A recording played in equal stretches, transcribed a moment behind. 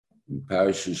In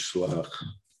Parshas Shlach,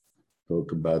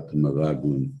 talk about the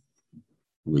Meraglim,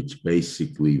 which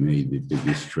basically made the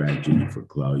biggest tragedy for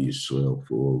Klal Yisrael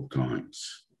for all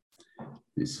times.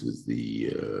 This was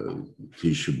the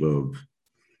Tisha B'Av,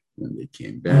 when they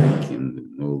came back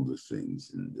and all the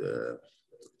things. And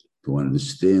to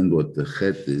understand what the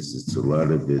Chet is, it's a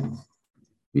lot of it.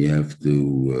 We have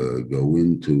to go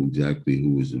into exactly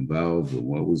who was involved and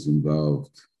what was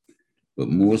involved. But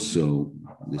more so,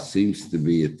 there seems to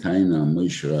be a taina on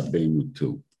Moshe Rabbeinu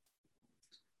too.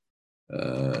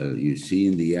 You see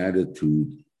in the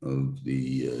attitude of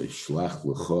the Shlach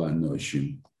L'cha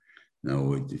Anoshim.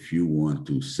 Now, if you want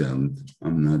to send,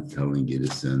 I'm not telling you to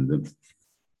send them.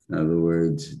 In other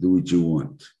words, do what you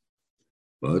want,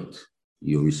 but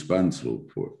you're responsible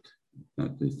for it.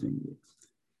 Not the thing.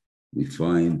 We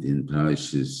find in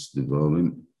Parshas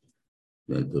Devarim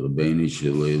that the Rabbeinu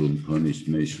Shalom punished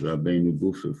Moshe Rabbeinu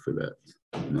Gufa for that.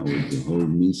 Now, the whole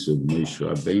mitzvah of Moshe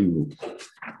Rabbeinu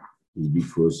is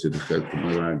because of the Chet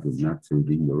HaMeraglim, not for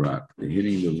hitting the rock. The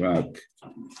hitting the rock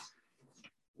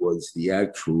was the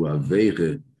actual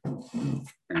Aveira,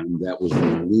 and that was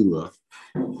the Lila,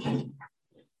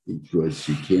 because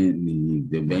you can't,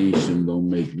 the Rebbeinu don't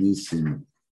make nisim,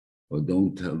 or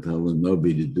don't tell a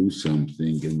Nabi to do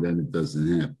something, and then it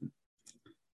doesn't happen.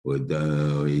 Or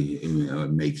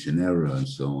it makes an error and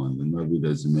so on. The Nabi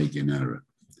doesn't make an error.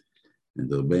 And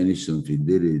the Rebbeinu, if he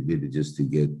did it just to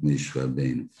get Moshe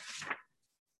Rabbeinu.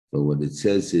 But what it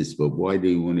says is, but why do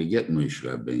you want to get Moshe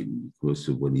Rabbeinu? Because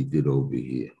of what he did over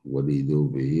here. What did he do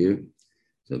over here?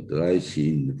 So the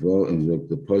Rashi and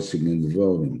the Pasuk in the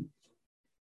Devarim.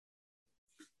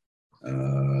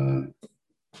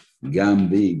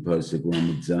 Gambi, Pasuk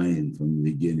Lamed Zayin, from the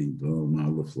beginning,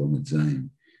 Aleph Lamed Zayin.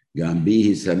 Gambi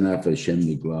Hisanaf Hashem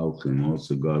Niglalchem.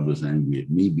 Also, God was angry at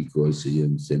me because he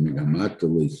didn't say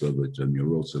Megamatale, so that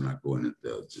you're also not going to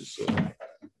tell us.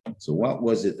 So what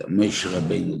was it that Moshe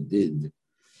Rabbeinu did,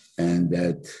 and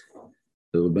that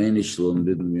the Rebbeinu Shalom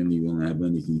didn't really want to have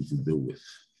anything to do with?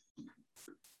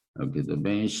 Okay, the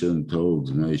Rebbeinu Shalom told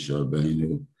Moshe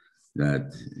Rabbeinu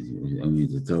that,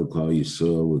 to tell Klal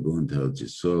Yisrael, we're going to tell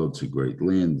Yisrael, it's a great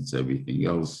land, it's everything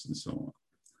else, and so on.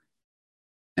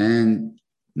 And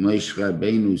Moshe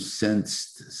Rabbeinu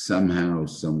sensed somehow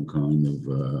some kind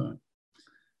of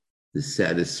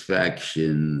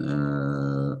dissatisfaction,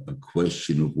 a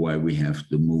question of why we have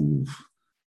to move.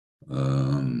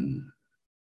 And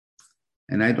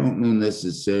I don't know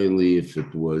necessarily if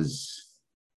it was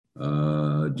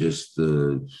just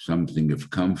something of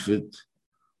comfort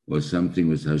or something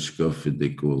with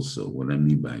hashkafidik also. What I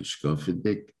mean by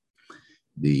hashkafidik,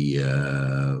 the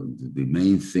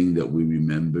main thing that we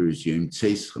remember is Yom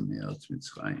Tzeischem Eretz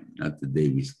Mitzrayim, not the day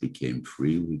we became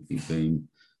free. We became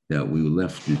that we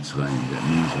left Mitzrayim. That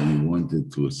means when we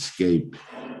wanted to escape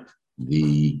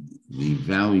the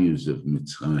values of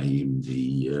Mitzrayim,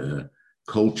 the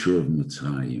culture of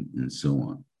Mitzrayim, and so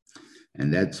on.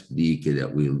 And that's the Ikah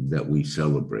that we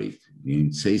celebrate. Yom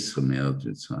Tzeischem Eretz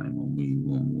Mitzrayim,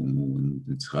 when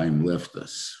Mitzrayim left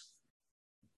us.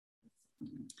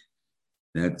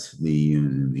 That's the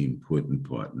important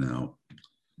part now.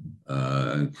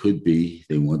 It could be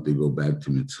they want to go back to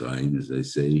Mitzrayim, as I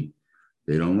say.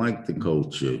 They don't like the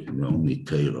culture, only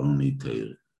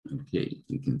Torah. Okay,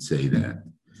 you can say that.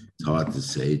 It's hard to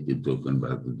say it. You're talking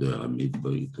about the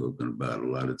Hamidbar, you're talking about a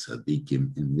lot of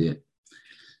tzaddikim in there.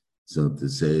 So to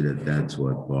say that that's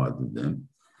what bothered them.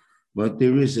 But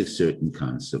there is a certain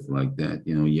concept like that.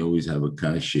 You always have a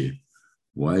kasha.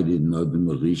 Why did Adam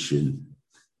Rishon,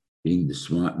 being the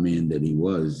smart man that he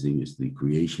was the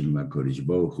creation of HaKadosh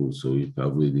Baruch Hu, so he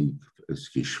probably, as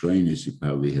Kishrenis, he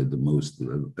probably had the most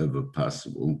ever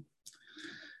possible.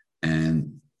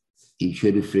 And he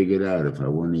should have figured out, if I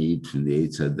want to eat from the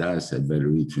Eitz Hadas, I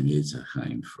better eat from the Eitz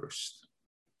HaChaim first.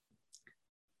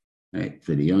 Right?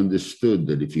 But he understood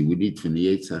that if he would eat from the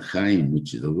Eitz HaChaim,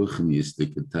 which is a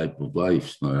ruchnistic type of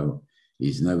lifestyle,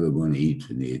 he's never going to eat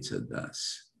from the Eitz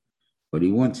Hadas. But he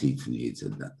wants to eat from the Eitz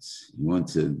Hadas. He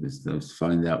wants to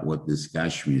find out what this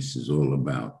Gashmius is all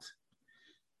about.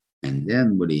 And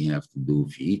then what do you have to do?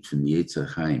 If you eat from the Eitz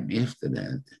HaChaim after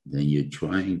that, then you're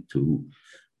trying to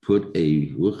put a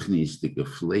ruchnistic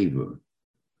flavor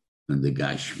on the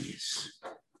Gashmius.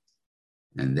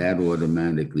 And that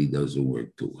automatically doesn't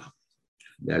work too well.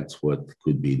 That's what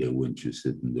could be they were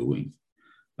interested in doing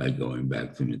by going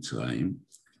back to Mitzrayim.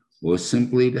 Or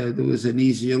simply that it was an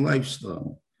easier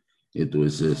lifestyle. It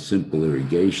was a simple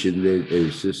irrigation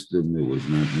system. It was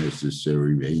not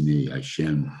necessary. Ve'nei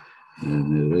Hashem,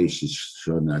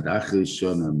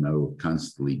 now we're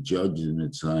constantly judged in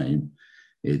Mitzrayim.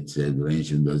 It said the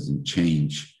nation doesn't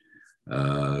change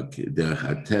The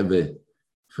Hateve,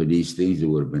 for these things, there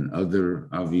would have been other,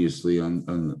 obviously, on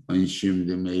Shim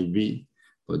there may be,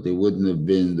 but there wouldn't have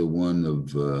been the one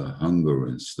of hunger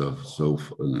and stuff,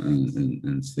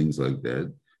 and things like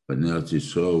that. But now to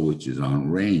show, which is on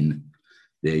rain,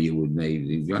 there you would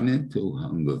maybe run into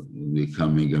hunger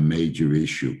becoming a major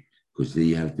issue, because there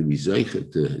you have to be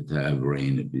zeichet to have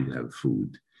rain if you have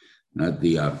food, not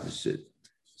the opposite.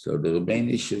 So the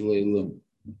Rebbeinu Shalom,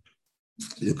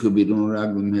 it could be the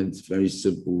Raglim had a very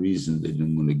simple reason they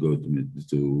didn't want to go to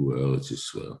Eretz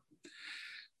Yisrael.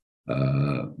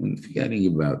 When forgetting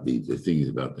about the things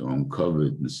about their own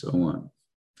covet and so on.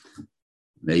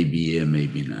 Maybe yeah,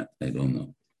 maybe not. I don't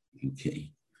know.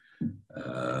 Okay.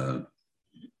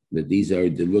 But they're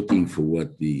looking for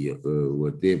what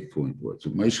their point was. So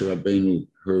Moshe Rabbeinu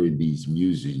heard these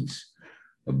musings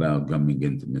about coming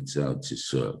into Mitzvah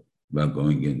Yisrael, about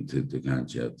going into the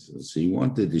Kansas. So he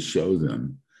wanted to show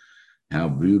them how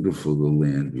beautiful the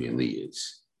land really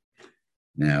is.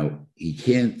 Now, he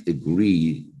can't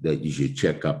agree that you should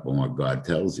check up on what God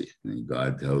tells you. And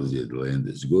God tells you the land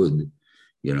is good,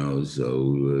 so,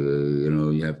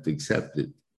 you have to accept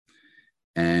it.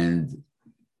 And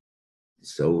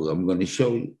so I'm going to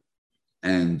show you.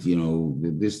 And,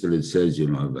 this that it says,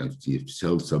 if you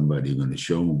tell somebody, you're going to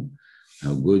show them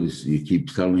how good it is. You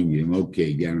keep telling him,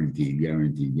 okay, guaranteed.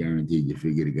 You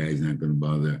figure the guy's not going to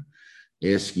bother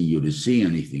asking you to see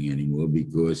anything anymore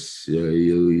because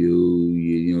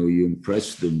you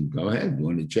impressed them. Go ahead. You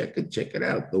want to check it? Check it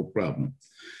out. No problem.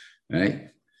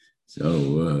 Right?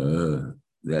 So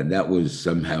that was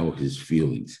somehow his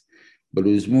feelings. But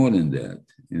it was more than that.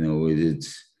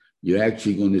 You're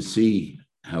actually going to see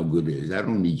how good it is. I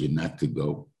don't need you not to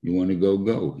go. You want to go,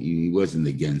 go. He wasn't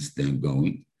against them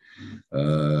going.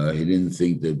 He didn't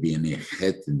think there'd be any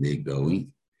chet in their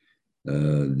going.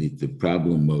 The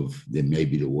problem of that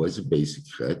maybe there was a basic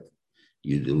chet.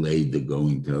 You delayed the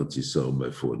going to Eretz Yisrael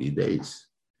by 40 days.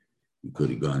 You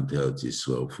could have gone to Eretz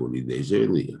Yisrael 40 days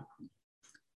earlier.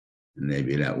 And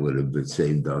maybe that would have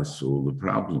saved us all the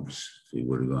problems if we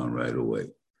would have gone right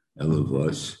away. All of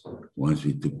us, once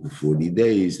we took the 40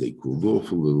 days, they cooled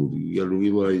off a little. You got to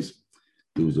realize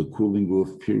there was a cooling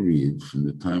off period from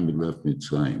the time we left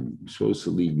Mitzrayim. We were supposed to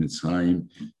leave Mitzrayim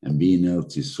and be in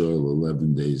Eretz Yisrael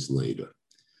 11 days later.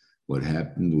 What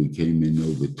happened? We came in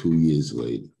over 2 years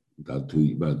later, about 2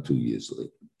 years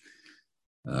later.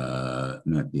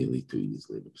 Not nearly 2 years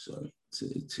later, sorry.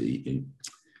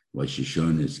 Rosh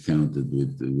Hashanah is counted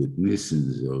with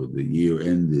Nisan, so the year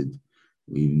ended,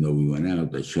 even though we went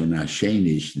out, Hashanah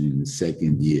Shenish in the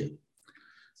second year.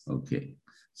 Okay,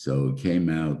 so it came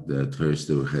out that first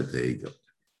of Chet Egel,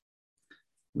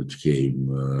 which came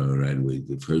right away.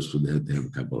 The first one had to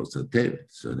have Kabbalah Sateh,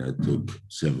 so that took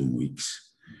 7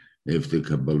 weeks. After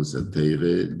Kabbalah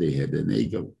Sateh, they had an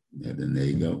Egel. They had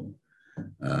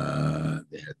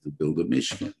to build a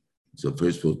Mishkan. So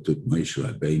first of all, it took Moshe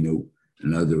Rabbeinu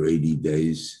another 80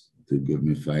 days to give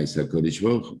me Fais HaKadosh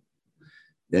Baruch Hu.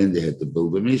 Then they had to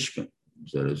build a Mishkan.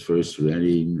 So that's first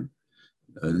ready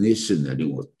Nisan that he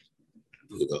wanted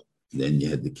to do. Then you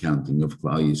had the counting of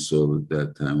Klal Yisrael at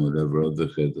that time, whatever other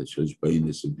chet, the Shosh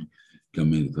Bainis would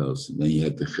come in close. And then you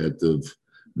had the chet of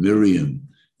Miriam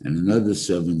and another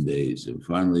 7 days, and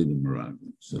finally the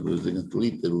Meraglim. So there was a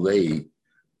complete delay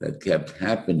that kept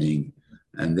happening.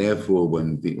 And therefore,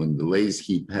 when delays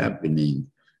keep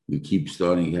happening, you keep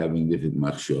having different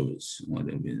machshavas,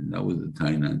 whatever. And that was the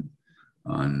time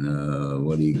on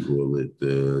what do you call it?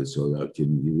 So that you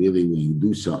really, when you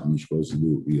do something, you're supposed to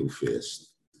do it real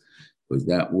fast. Because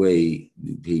that way,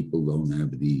 the people don't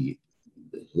have the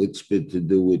chutzpah to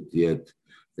do it yet.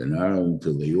 They're not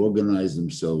until they organize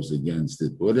themselves against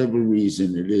it. Whatever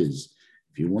reason it is,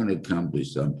 if you want to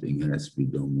accomplish something, it has to be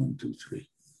done 1, 2, 3.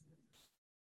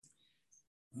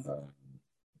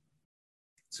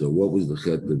 So what was the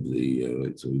chet of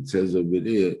the, so it says over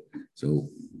there, so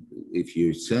if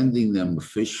you're sending them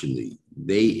officially,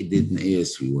 they didn't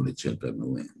ask, we want to check on the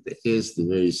land. They asked a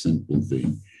very simple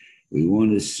thing. We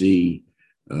want to see,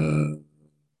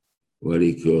 what do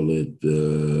you call it,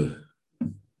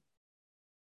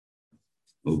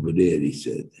 over there, he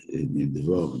said, in the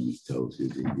Reuven, he tells you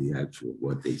the actual,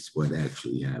 what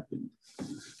actually happened.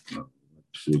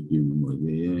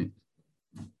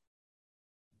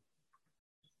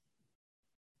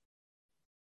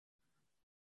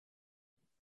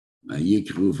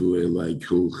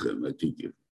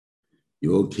 You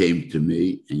all came to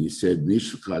me and you said, they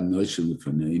should spy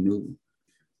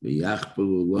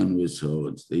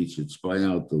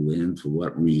out the land. For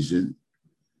what reason?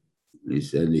 They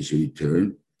said they should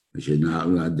return.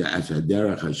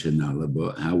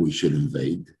 How we should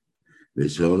invade.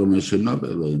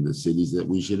 in the cities that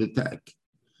we should attack.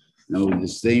 Now, the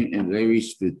same and very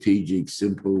strategic,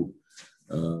 simple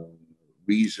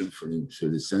reason for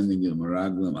the sending of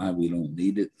Meraglim. We don't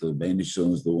need it. The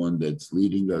Benishon is the one that's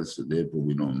leading us, so therefore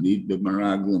we don't need the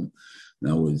Meraglim.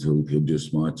 Now, so he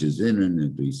just marches in, and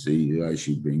if we see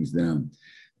Rashi brings down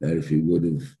that if he would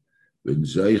have been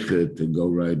Zeicher to go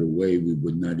right away, we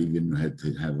would not even have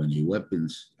to have any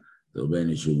weapons. The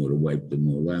Benishon would have wiped them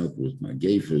all out with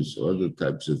Magefas or other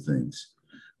types of things.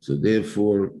 So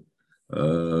therefore,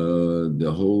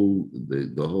 the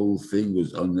whole thing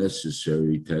was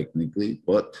unnecessary technically,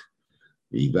 but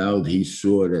he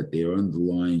saw that their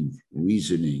underlying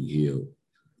reasoning here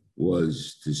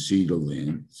was to see the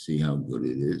land, see how good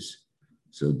it is.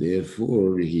 So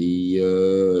therefore,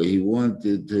 he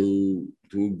wanted to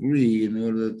agree in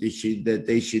order that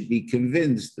they should be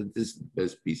convinced that this is the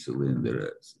best piece of land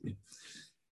there is.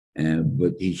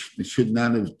 But he should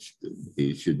not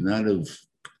have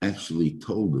actually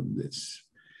told them this.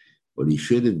 What he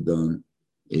should have done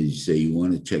is say, you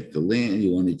want to check the land,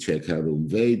 you want to check how to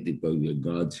invade, they put your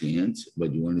God's hands,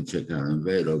 but you want to check how to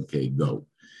invade, okay, go.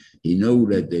 He knew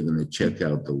that they're going to check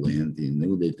out the land. He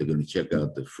knew that they're going to check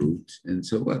out the fruit. And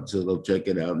so what? So they'll check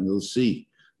it out and they'll see.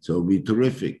 So it'll be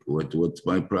terrific. What's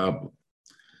my problem?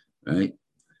 Right?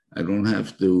 I don't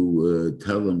have to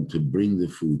tell them to bring the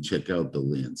food, check out the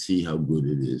land, see how good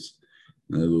it is.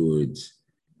 In other words,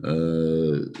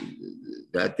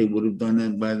 that they would have done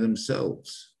it by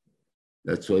themselves.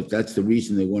 That's the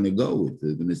reason they want to go.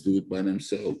 They're going to do it by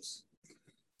themselves.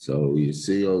 So you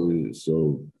see,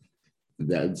 so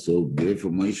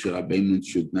therefore Moshe Rabbeinu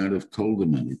should not have told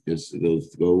them anything. Just to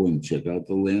go and check out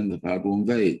the land of how to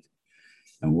invade.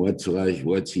 And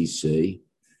what's he say?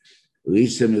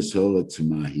 Lisa Mesola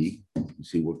Tamahi.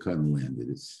 See what kind of land it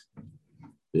is.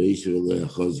 Okay.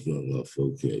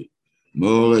 The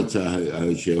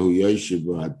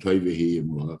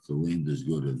land is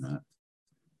good or not.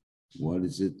 What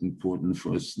is it important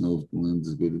for us to know if the land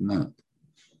is good or not?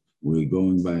 We're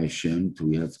going by Hashem.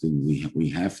 We have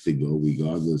to go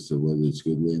regardless of whether it's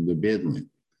good land or bad land.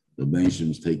 The Benishon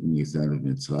is taking us out of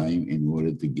Mitzrayim in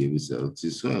order to give us Eretz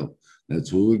Yisrael.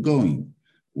 That's where we're going.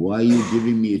 Why are you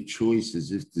giving me a choice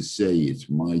as if to say it's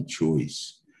my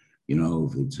choice? You know,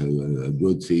 if it's a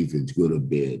good thing, if it's good or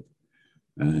bad.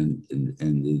 And if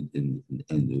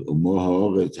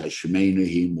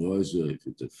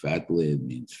it's a fat land,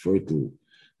 means fertile.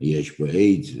 Yesh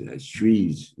ba'etz, it has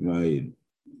trees, right?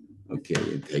 Okay,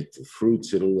 and take the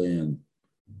fruits of the land.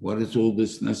 What is all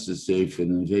this necessary for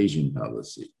an invasion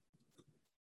policy?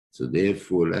 So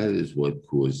therefore, that is what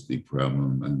caused the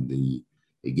problem, and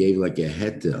it gave like a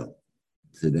heter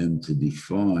to them to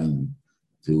define,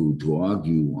 to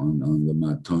argue on the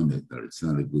matonet that it's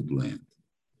not a good land.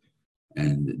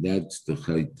 And that's the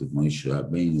height of Moshe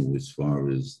Rabbeinu as far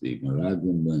as the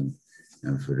Meraglim went.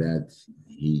 And for that,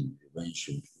 he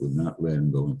eventually would not let him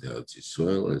go into Eretz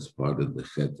Yisrael as part of the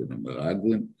chet of the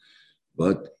Meraglim.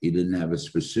 But he didn't have a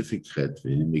specific chet for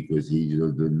him because he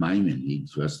was the Maimon. He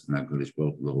trusted in HaKadosh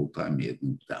Baruch Hu the whole time. He had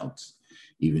no doubts.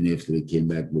 Even after they came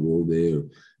back with all their,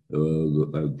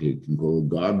 you can call it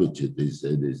garbage, that they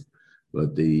said is.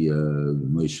 But the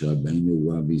Moshe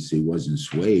Rabbeinu obviously wasn't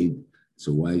swayed.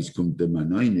 So why is come to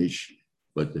Manoinish,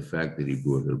 but the fact that he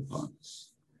brought it upon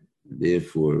us.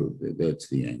 Therefore, that's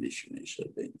the end of Shemesh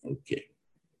Rabbeinu. Okay.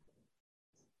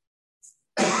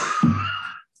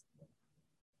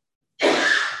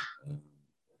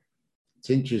 It's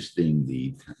interesting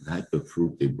the type of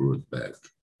fruit they brought back.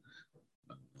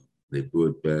 They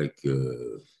brought back,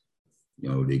 the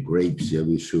grapes. You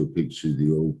ever saw pictures,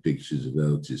 the old pictures of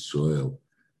Eretz Yisrael,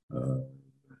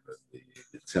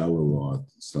 the tower art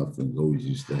stuff, and those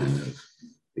used to have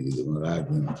the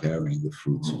Meraglim carrying the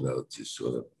fruits of Eretz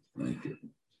Yisrael.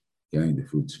 Carrying the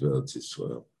fruits of Eretz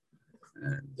Yisrael.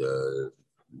 And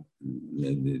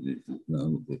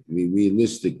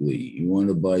realistically, you want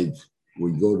to buy,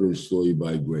 we go to the store, you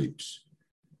buy grapes,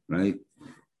 right?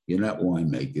 You're not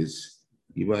winemakers,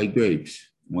 you buy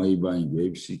grapes. Why are you buying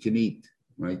grapes? You can eat,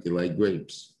 right? You like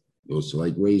grapes. You also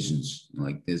like raisins,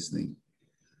 like this thing.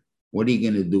 What are you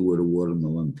going to do with a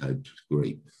watermelon type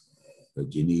grape?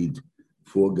 But you need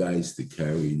 4 guys to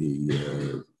carry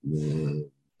the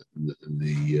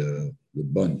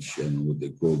bunch. I don't know what they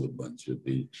call the bunch,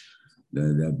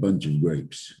 that bunch of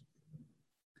grapes.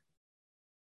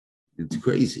 It's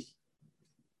crazy.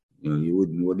 You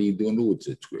wouldn't. What are you doing with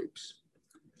such grapes?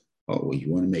 Oh, well, you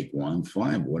want to make wine?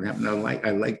 Fine. But what happened?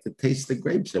 I like to taste the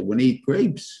grapes. I want to eat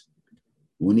grapes. I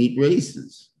want to eat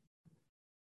raisins.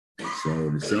 So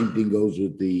the same thing goes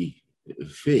with the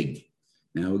fig.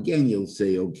 Now, again, you'll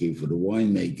say, okay, for the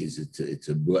winemakers, it's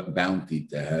a bounty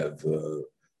to have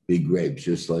big grapes,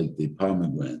 just like the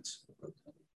pomegranates.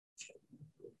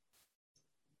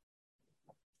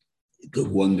 It took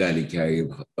one guy to carry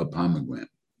a pomegranate.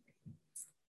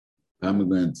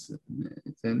 Pomegranates,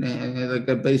 it's like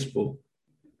a baseball.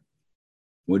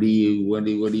 What do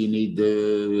you need?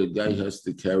 The guy has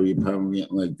to carry a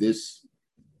pomegranate like this?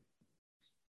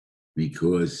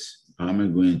 Because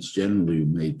pomegranates generally are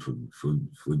made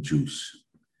for juice.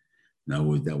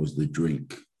 Now, that was the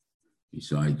drink,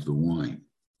 besides the wine.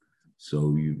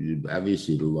 So you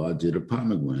obviously, the larger the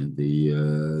pomegranate,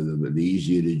 the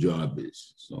easier the job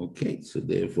is. So, okay, so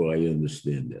therefore I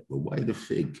understand that. But why the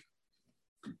fig?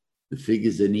 The fig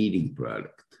is an eating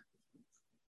product,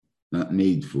 not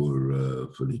made for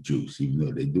the juice, even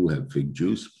though they do have fig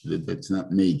juice, but that's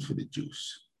not made for the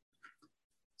juice.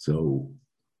 So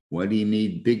what do you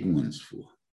need big ones for?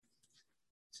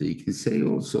 So you can say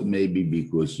also maybe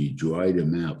because you dry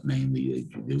them out mainly,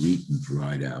 they're eaten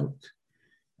dried out.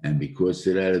 And because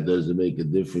of that, it doesn't make a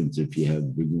difference if you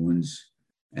have big ones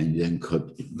and then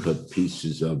cut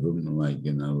pieces of them, like,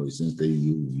 since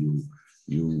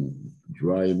you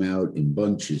dry them out in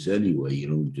bunches anyway, you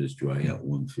don't just dry out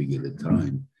one fig at a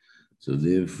time. So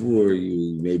therefore,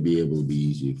 you may be able to be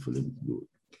easier for them to do it.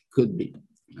 Could be,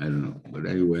 I don't know. But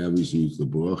anyway, obviously it's the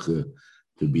bracha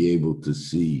to be able to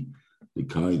see the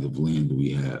kind of land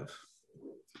we have.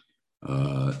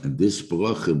 And this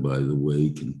bracha, by the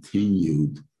way,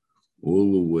 continued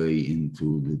all the way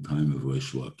into the time of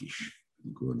Rosh Lakish,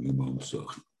 according to Mount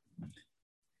Sach.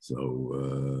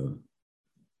 So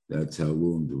that's how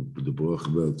long the bracha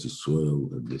about the soil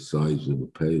and the size of the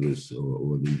palace,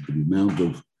 or the amount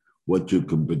of what you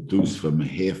can produce from a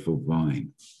half a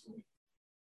vine.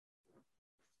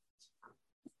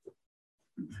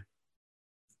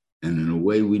 And in a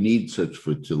way, we need such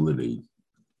fertility.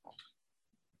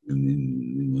 And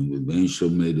when the angel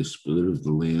made a split of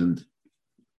the land,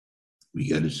 we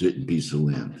got a certain piece of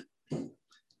land.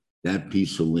 That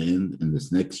piece of land in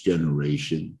this next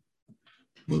generation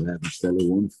will have, instead of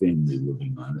one family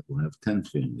living on it, we'll have 10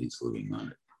 families living on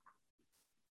it.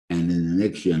 And in the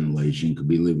next generation could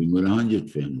be living with 100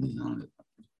 families on it.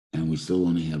 And we still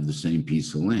only have the same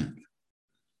piece of land.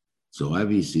 So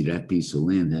obviously that piece of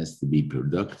land has to be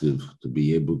productive to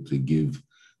be able to give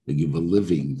a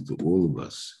living to all of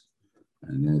us.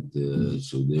 And that,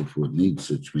 so therefore it needs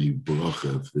such a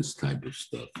bracha of this type of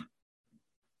stuff.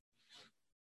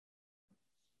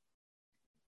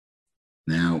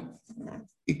 Now,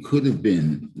 it could have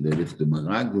been that if the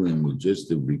Meraglim would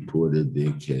just have reported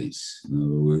their case, in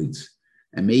other words,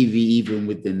 and maybe even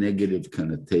with the negative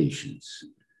connotations,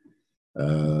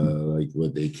 like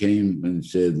what they came and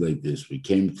said like this: we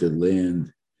came to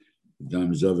land, so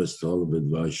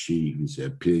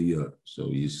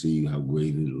you see how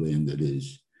great a land it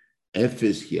is.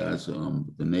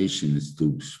 The nation is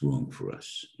too strong for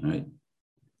us, right?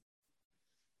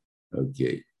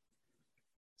 Okay.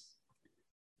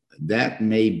 That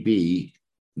may be,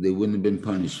 they wouldn't have been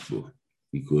punished for,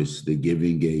 because they're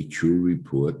giving a true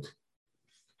report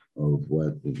of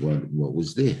what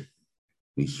was there.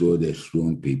 We saw they're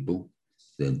strong people,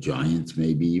 they're giants,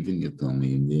 maybe even, you told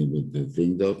me, but the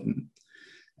thing doesn't.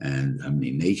 And how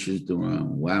many nations there are?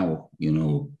 Wow, we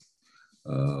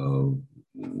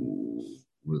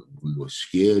were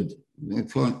scared. I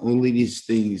thought all of these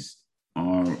things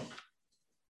are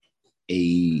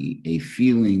a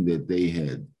feeling that they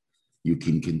had. You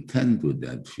can contend with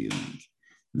that feeling.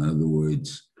 In other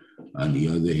words, on the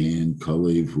other hand,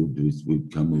 Kalev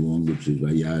would come along, which is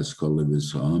Vayas Kalev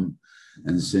Isham,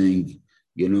 and saying,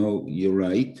 you're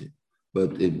right,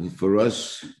 but for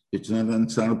us, it's not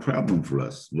a problem for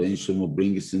us. Vensham will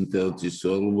bring us into Eretz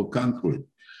Yisrael and we'll conquer it.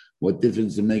 What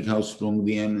difference does it make how strong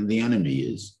the enemy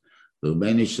is? The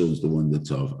Vensham is the one that's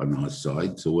on our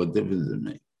side, so what difference does it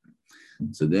make?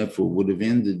 So therefore, it would have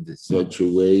ended in such a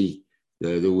way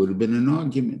that there would have been an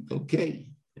argument. Okay,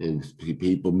 if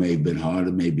people may have been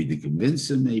harder, maybe to convince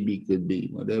them, maybe it could be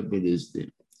whatever it is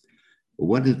there. But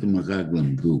what did the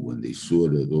Meraglim do when they saw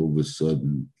that all of a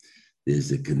sudden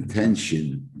there's a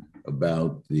contention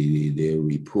about their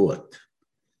report?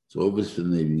 So all of a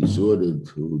sudden they resorted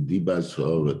to Dibas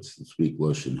Haaretz, to speak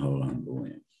Lashon Hara on the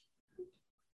land.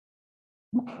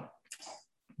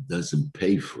 It doesn't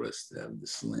pay for us to have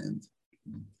this land.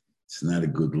 It's not a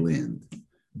good land.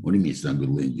 What do you mean it's not a good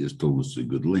land? You just told us it's a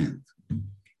good land.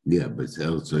 Yeah, but it's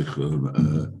like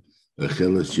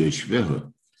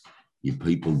your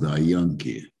people die young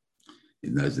here.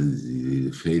 It doesn't,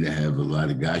 if they have a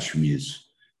lot of Gashmias,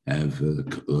 have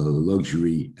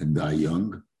luxury and die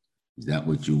young. Is that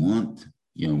what you want?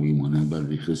 we want to have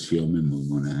Arichas Yomim, we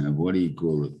want to have, what do you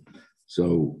call it?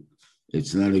 So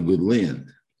it's not a good land.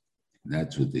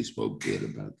 That's what they spoke there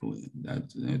about the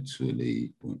land. That's what they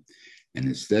point. And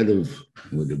instead of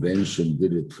what the Benishim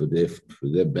did it for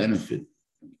their benefit,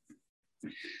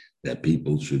 that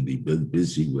people should be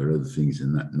busy with other things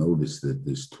and not notice that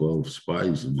there's 12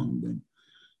 spies among them.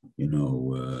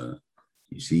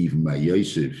 You see, even by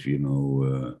Yosef,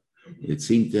 it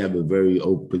seemed to have a very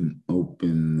open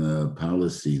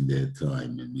policy in their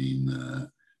time. I mean,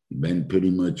 men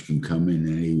pretty much can come in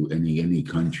any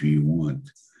country you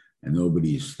want, and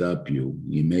nobody stop you.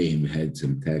 You may have had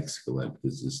some tax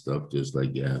collectors and stuff, just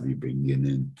like you bringing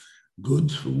in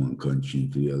goods from one country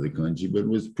into the other country, but it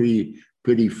was pretty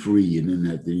free. You didn't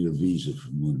have to need a visa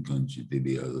from one country to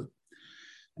the other.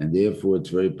 And therefore, it's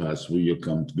very possible you'll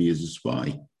come to be as a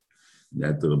spy.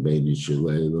 That Rabbeinu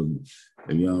Shalom,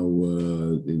 and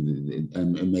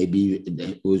maybe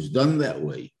it was done that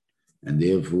way. And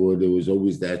therefore, there was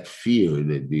always that fear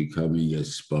that becoming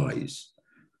as spies.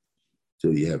 So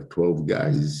you have 12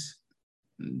 guys,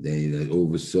 that all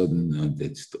of a sudden,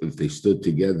 if they stood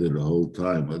together the whole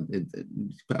time,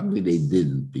 probably they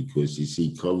didn't, because you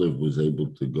see, Kalev was able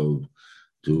to go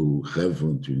to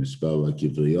Hebron to inspire like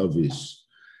Yivriyavis,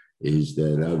 is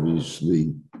that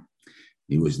obviously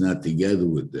he was not together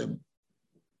with them.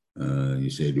 He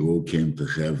said they all came to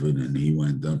Hebron and he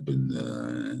went up and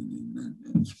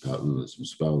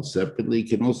spelled separately.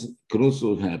 Could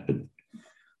also happen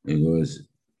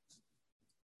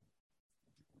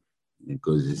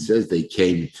because it says they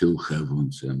came to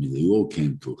Hebron. So, I mean, they all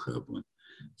came to Hebron.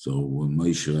 So when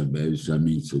Moshe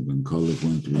Rabbeinu, so when Kalev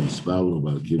went to inspire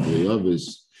about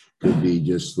Yivriyavis, could be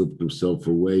just slipped himself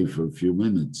away for a few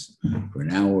minutes, for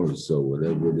an hour or so,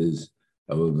 whatever it is,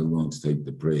 however long it's take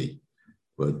to pray.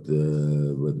 But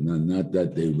not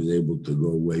that they was able to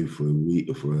go away for a week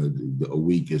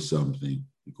or something,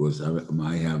 because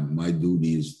my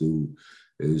duty is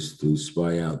to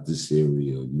spy out this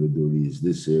area, and your duty is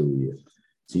this area. It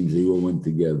seems they all went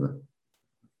together.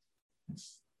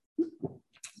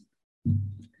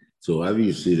 So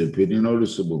obviously they're pretty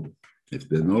noticeable. If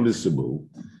they're noticeable,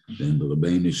 then the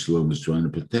Rabbeinu Shalom is trying to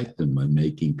protect them by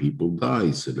making people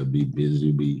die. So they'll be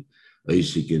busy, be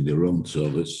basic in their own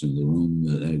service and their own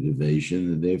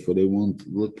aggravation, and therefore they won't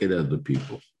look at other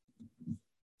people.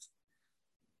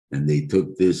 And they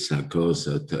took this,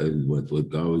 what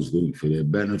God was doing for their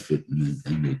benefit, and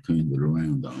they turned it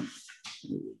around on them.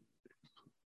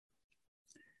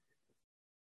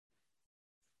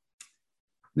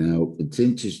 Now, it's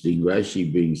interesting, Rashi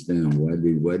brings down why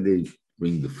they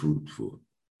bring the fruit for.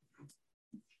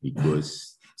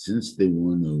 Because since they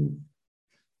want to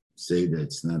say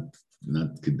that's not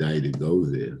kedai to go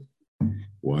there,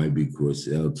 why? Because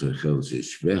el tzachel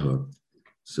sheshveha.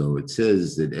 So it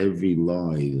says that every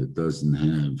lie that doesn't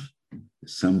have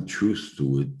some truth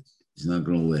to it is not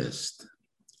going to last.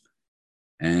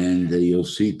 And you'll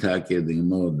see Taka, the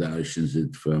Gemara darshans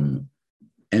it from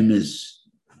emes.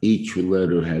 Each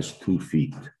letter has 2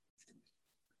 feet.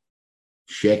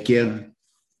 Sheker,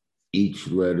 each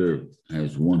letter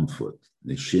has 1 foot.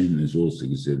 The shin is also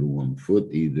considered 1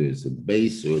 foot. Either it's a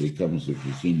base or it comes, if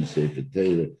you've seen the Sefer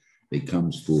Torah, it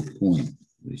comes to a point,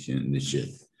 the shin.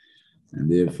 And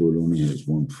therefore it only has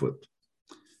 1 foot.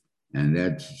 And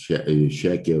that's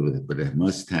sheker, but it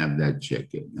must have that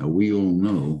sheker. Now we all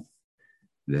know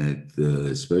that,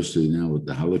 especially now with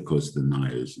the Holocaust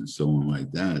deniers and so on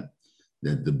like that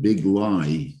the big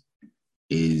lie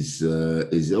is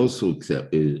also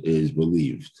is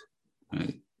believed,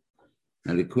 right?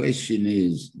 Now the question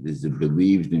is it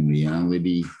believed in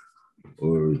reality,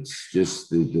 or it's just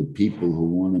the people who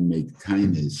want to make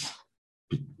kindness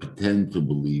pretend to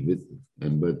believe it,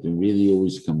 but it really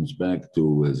always comes back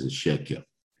to as a sheker.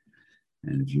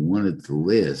 And if you want it to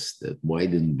last, that why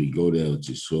didn't we go there to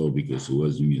Yisrael? Because it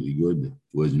wasn't really good. It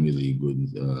wasn't really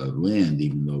good land,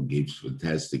 even though it gave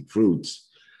fantastic fruits.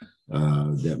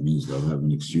 That means they'll have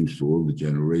an excuse for all the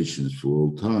generations for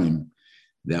all time.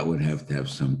 That would have to have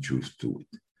some truth to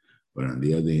it. But on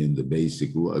the other hand, the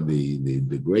basic lie,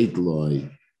 the great lie,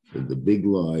 the big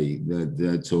lie,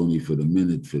 that's only for the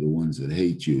minute for the ones that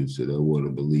hate you, so they'll want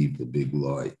to believe the big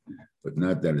lie. But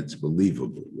not that it's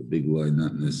believable. The big lie,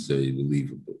 not necessarily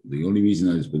believable. The only reason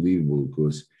that it's believable, of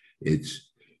course,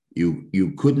 it's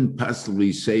you couldn't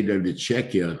possibly say that it's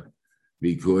sheker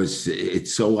because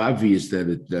it's so obvious that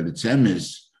it's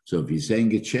emes. So if you're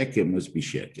saying it's sheker, it must be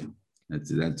sheker.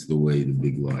 That's the way the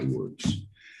big lie works,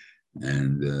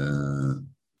 and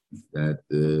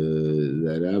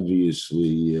that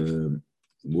obviously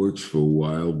works for a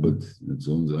while. But it's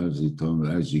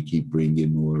only as you keep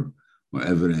bringing more or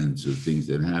evidence of things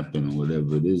that happen or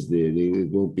whatever it is there, they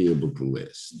won't be able to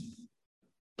last.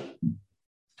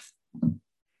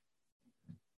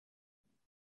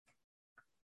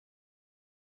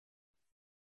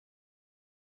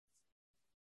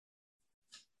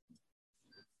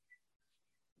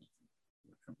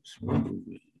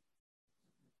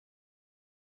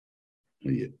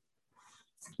 Yeah.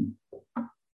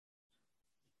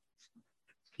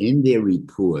 In their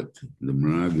report, the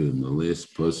Meraglim, the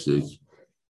last pasuk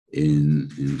in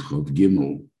Chav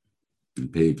Gimel, in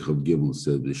Pei Chav Gimel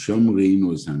said, the Shomrim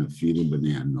was Hanafilim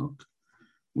B'nei Anok.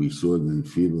 We saw the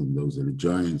Nephilim, those are the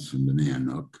giants from B'nei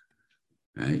Anok,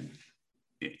 right?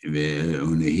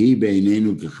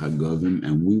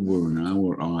 And we were in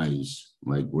our eyes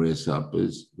like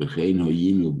grasshoppers, so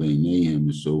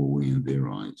were we in their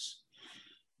eyes.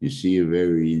 You see a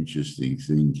very interesting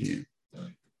thing here,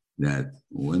 that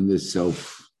when there's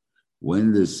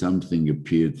something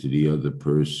appeared to the other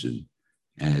person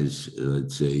as,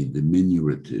 let's say,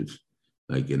 diminutive,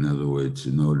 like in other words, to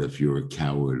know that if you're a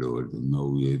coward or to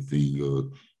know your thing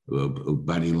or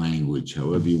body language,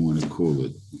 however you want to call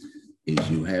it,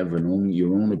 is you have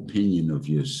your own opinion of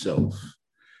yourself.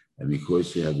 And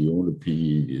because you have your own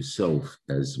opinion of yourself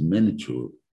as miniature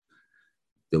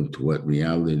to what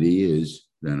reality is,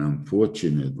 then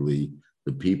unfortunately,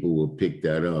 the people will pick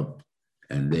that up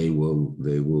and they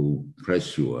will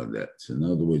press you on that. So in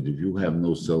other words, if you have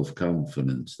no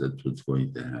self-confidence, that's what's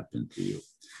going to happen to you.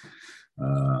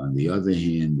 On the other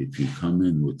hand, if you come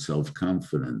in with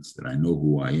self-confidence that I know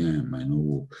who I am, I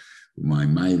know my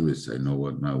milas, I know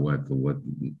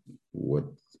what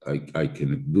I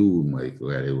can do, like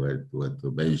what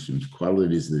the Benishim's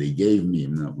qualities that he gave me.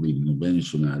 I'm not leaving the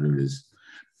Benishim out of this,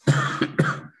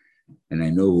 and I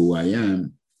know who I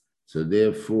am. So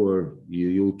therefore,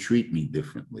 you'll treat me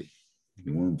differently.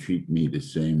 You won't treat me the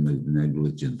same as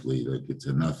negligently, like it's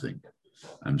a nothing.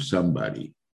 I'm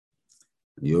somebody.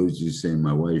 He always used to say,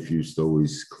 my wife used to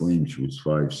always claim she was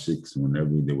 5'6", and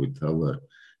whenever they would tell her,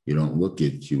 you don't look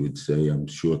it, she would say, I'm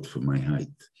short for my height.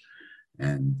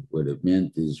 And what it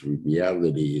meant is,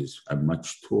 reality is, I'm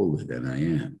much taller than I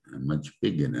am. I'm much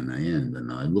bigger than I am, than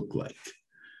I look like.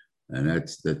 And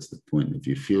that's the point. If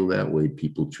you feel that way,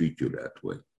 people treat you that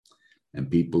way. And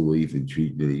people will even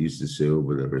treat, they used to say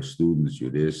over there are students,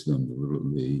 you'd ask them,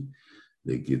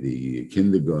 the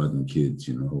kindergarten kids,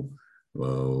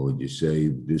 well, would you say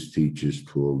this teacher's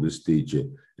tall, this teacher,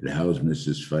 and how's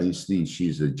Mrs. Feinstein?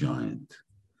 She's a giant.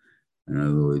 In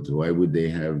other words, why would they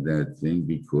have that thing?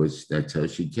 Because that's how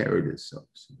she carried herself.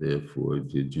 So therefore,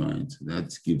 the giant. So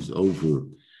that gives over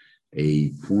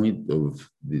a point of,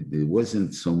 it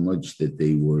wasn't so much that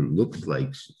they looked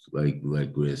like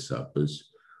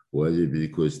grasshoppers, was it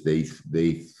because they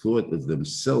thought of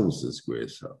themselves as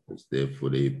grasshoppers. Therefore,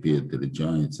 they appeared to the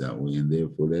giants that way, and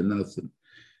therefore they're nothing.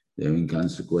 They're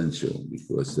inconsequential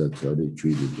because that's how they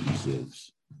treated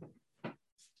themselves.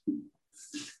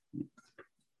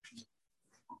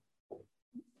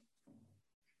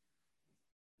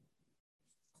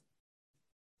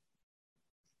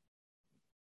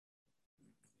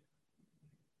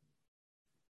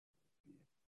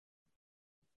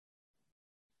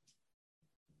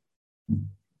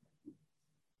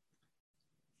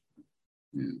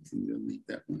 Yeah, I think they'll leave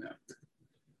that one out.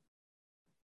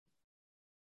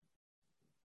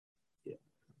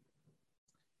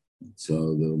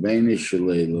 So the Reuven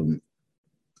Shalom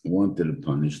wanted to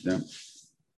punish them.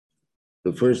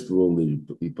 So first of all,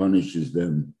 he punishes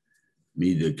them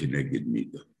mida keneged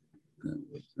mida. The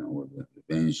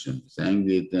Reuven Shalom is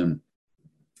angry at them.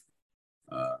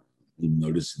 You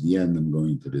notice at the end, I'm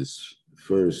going to this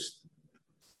first,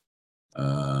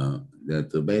 that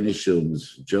the Reuven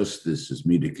Shalom's justice is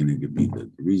mida keneged mida.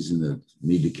 The reason that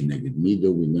mida keneged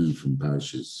mida, we learn from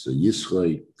Parshas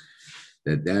Yisrael,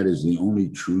 that is the only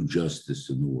true justice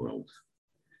in the world.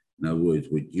 In other words,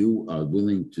 what you are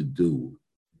willing to do,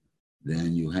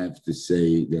 then you have to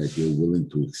say that you're willing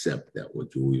to accept that,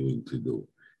 what you're willing to do.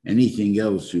 Anything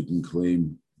else you can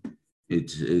claim, I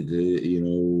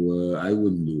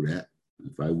wouldn't do that.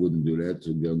 If I wouldn't do that,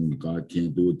 so then God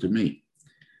can't do it to me.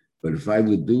 But if I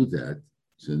would do that,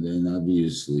 so then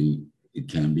obviously it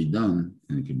can be done,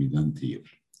 and it can be done to you.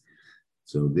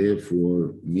 So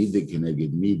therefore, mida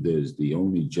keneged mida is the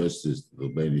only justice the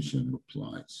Reuven Shalom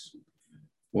applies.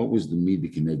 What was the mida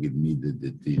keneged mida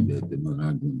that the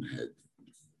Meraglim had?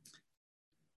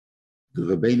 The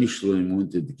Reuven Shalom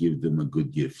wanted to give them a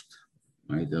good gift,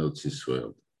 right? Out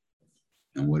Israel.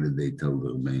 And what did they tell the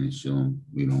Reuven Shalom?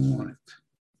 We don't want it.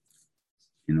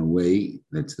 In a way,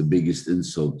 that's the biggest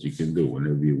insult you can do.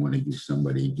 Whenever you want to give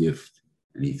somebody a gift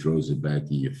and he throws it back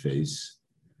in your face,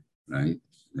 right?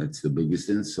 That's the biggest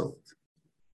insult.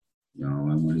 You know,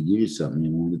 I want to give you something,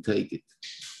 you want to take it.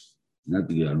 Not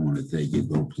that I don't want to take it,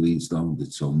 oh, please don't,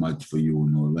 it's so much for you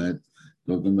and all that.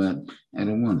 Talking about, I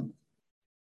don't want it.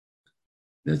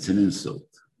 That's an insult.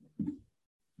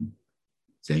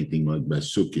 Same thing like by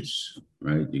sukkahs,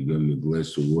 right? You give a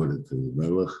glass of water to the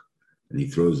melech, and he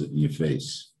throws it in your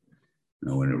face. You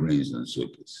know, when it rains on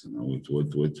sukkahs. You know,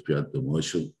 what's Piyat the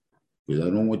Moshel? Because I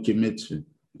don't want your mitzvah.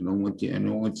 I don't want you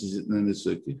sitting in the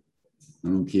sukkah. I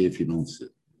don't care if you don't sit.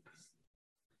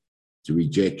 It's a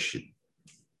rejection.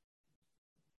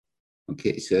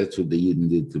 Okay, so that's what the Yidden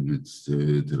did to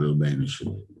the Reuven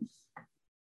Shleit.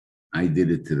 I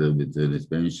did it to the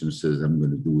Reuven says, I'm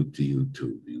going to do it to you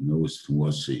too. You know, it's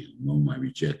to you know my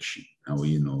rejection. How will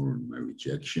you know my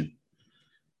rejection?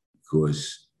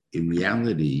 Because in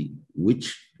reality,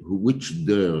 which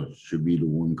der should be the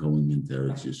one going into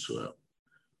Eretz Yisrael?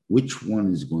 Which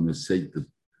one is going to set the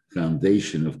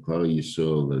foundation of Klal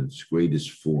Yisrael at its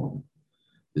greatest form?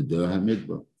 The Der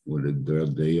HaMidbar or the Der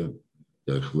Deya,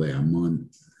 the Chlei Hamon.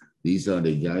 These are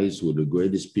the guys who are the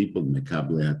greatest people,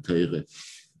 Mekabli HaTorah.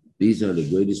 These are the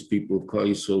greatest people Klal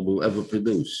Yisrael will ever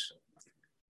produce.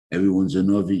 Everyone's a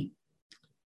Novi.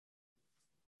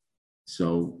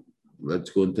 So let's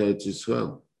go into Eretz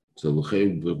Yisrael. So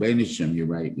you're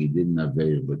right, we didn't have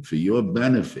Ve'er, but for your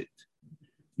benefit,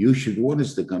 you should want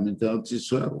us to come into Eretz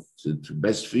Yisrael. So it's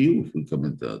best for you if we come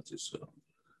into Eretz Yisrael.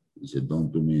 He said,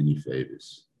 don't do me any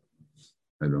favors.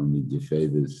 I don't need your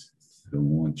favors. I don't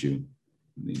want you.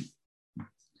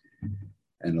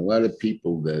 And a lot of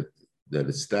people that want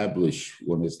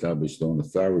to establish their own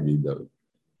authority, that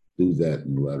do that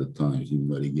in a lot of times, even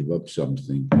though they give up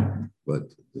something,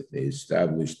 but they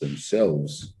establish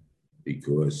themselves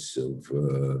because of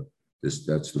this.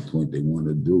 That's the point they want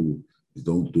to do.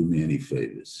 Don't do me any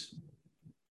favors.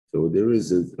 So there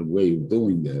is a way of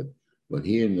doing that. But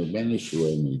here in the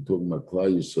Benishua, when you're talking about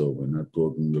Klal Yisrael, we're not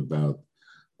talking about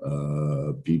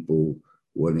people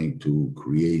wanting to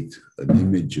create an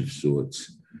image of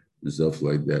sorts and stuff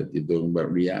like that. You're talking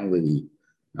about reality.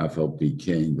 Afal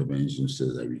Pikain, the Benishua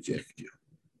says, I reject you.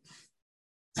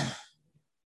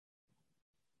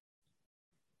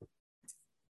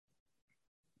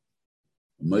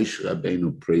 Moshe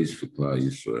Rabbeinu prays for Klal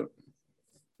Yisrael.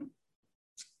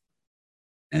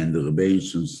 And the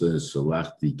Rebbeinu says,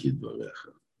 Salachti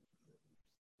kidvarecha.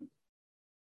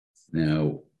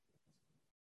 Now,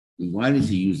 why does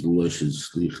he use the Lashon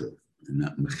Slicha and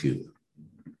not Mechila?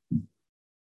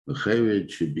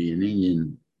 Mechila should be an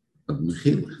Indian of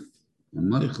Mechila,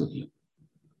 and Meichel.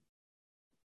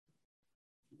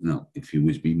 No, if he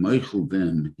was be Meichel,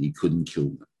 then he couldn't kill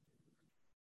them.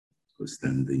 Because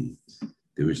then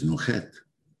there is no chet.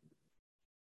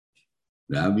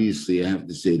 But obviously, I have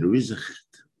to say there is a chet.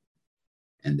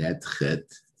 And that chet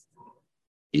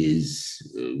is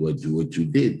what you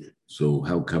did. So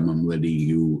how come I'm letting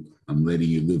you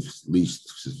live at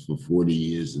least for 40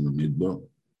 years in the Midbar?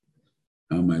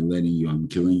 How am I letting you? I'm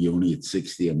killing you only at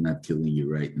 60. I'm not killing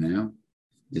you right now.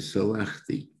 It's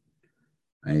salachti.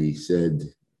 I said,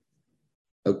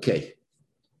 okay,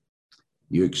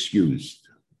 you're excused.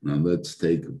 Now let's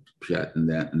take a shot in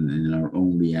that and in our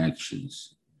own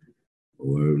reactions.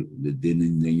 Or the din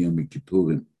in the Yom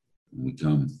Kippurim. We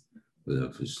come with a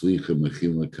Slicha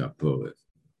Mechila Kapora.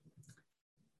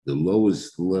 The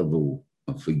lowest level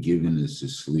of forgiveness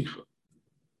is Slicha.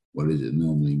 What does it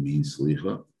normally mean,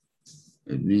 Slicha?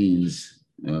 It means,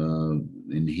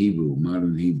 in Hebrew,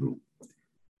 modern Hebrew,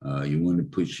 you want to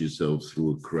push yourself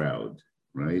through a crowd,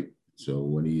 right? So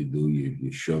what do?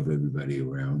 You shove everybody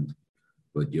around,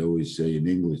 but you always say in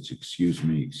English, excuse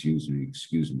me,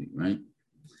 right?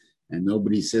 And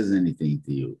nobody says anything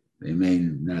to you. They may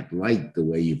not like the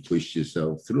way you push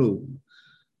yourself through,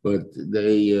 but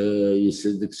you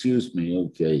said, excuse me,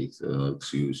 okay, so I'll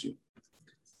excuse you.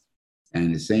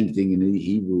 And the same thing in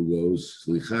Hebrew goes,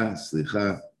 slicha,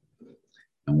 slicha.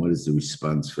 And what is the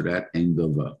response for that? Ein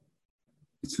dova.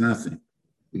 It's nothing.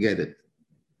 Forget it.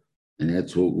 And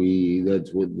that's what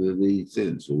they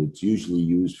said. So it's usually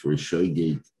used for a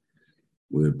shogeg,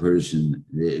 where a person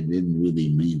didn't really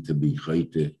mean to be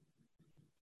chayte.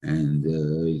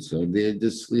 And so they're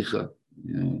just slicha.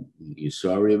 You know, you're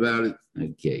sorry about it?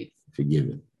 Okay,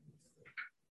 forgiven.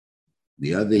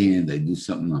 The other hand, I do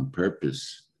something on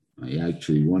purpose. I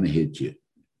actually want to hit you,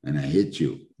 and I hit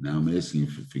you. Now I'm asking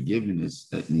for forgiveness.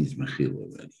 That needs mechila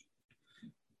already.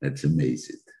 That's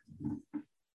amazing.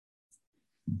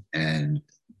 And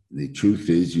the truth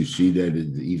is, you see that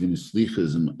even slicha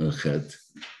is a chet,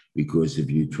 because if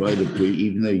you try to pray,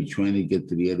 even though you're trying to get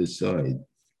to the other side,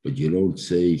 but you don't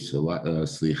say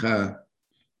slicha,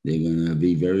 they're going to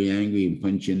be very angry and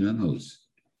punch you in the nose.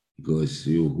 because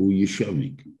who are you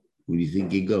showing? Who do you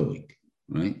think you're going,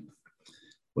 right?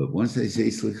 But once I say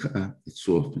slicha, it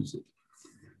softens it.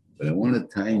 But I want to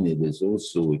tie in it. There's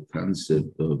also a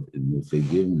concept of in the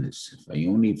forgiveness. If I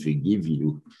only forgive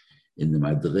you in the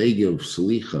madrega of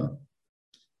slicha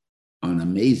on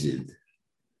amazed,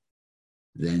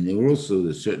 then there also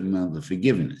a certain amount of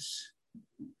forgiveness,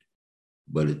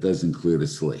 but it doesn't clear the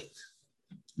slate.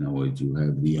 In other words, you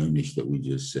have the einish that we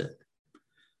just said.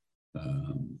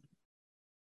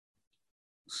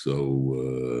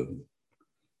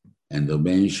 And the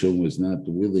Ben Shem was not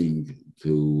willing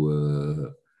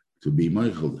to be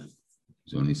Michael.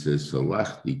 So when he says,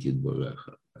 Salachti kid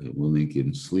barecha, I'm willing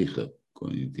in slicha,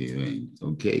 according to your.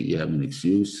 Okay, you have an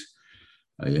excuse.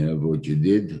 I have what you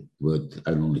did, but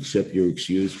I don't accept your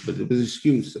excuse, but it was an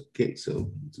excuse. Okay,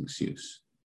 so it's an excuse.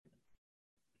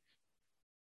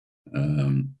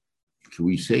 Can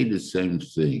we say the same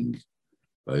thing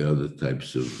by other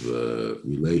types of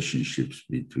relationships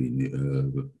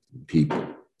between people?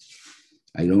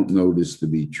 I don't know this to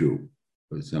be true,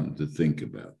 but it's something to think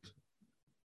about.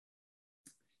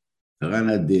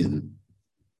 Haranadin,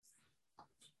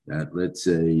 that let's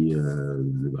say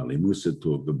the Bali Musa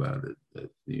talk about it,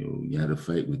 that you had a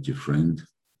fight with your friend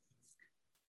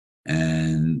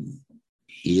and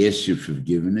he asks you for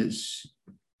forgiveness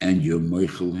and you're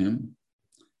moichel him.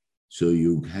 So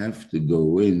you have to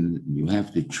go in, you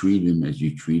have to treat him as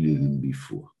you treated him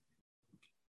before.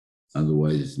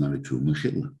 Otherwise, it's not a true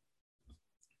mechila.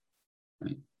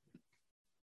 Right?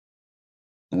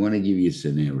 I want to give you a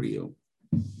scenario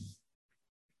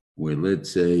where,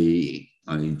 let's say,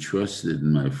 I entrusted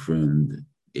my friend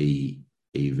a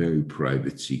very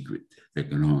private secret that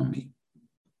can harm me.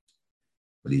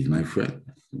 But he's my friend.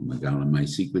 I got my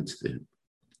secrets to him.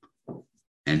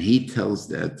 And he tells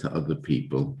that to other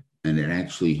people, and it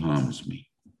actually harms me.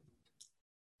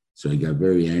 So I got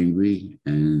very angry,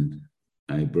 and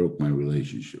I broke my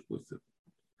relationship with him.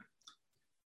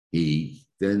 He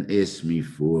then asked me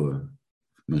for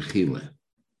mechila.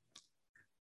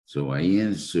 So I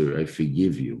answer, I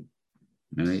forgive you,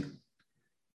 right?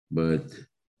 But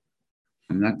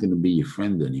I'm not going to be your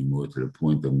friend anymore to the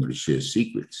point I'm going to share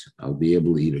secrets. I'll be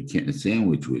able to eat a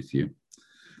sandwich with you.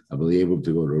 I'll be able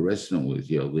to go to a restaurant with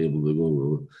you. I'll be able to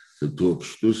go to talk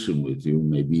shtusim with you,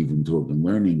 maybe even talk and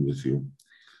learning with you.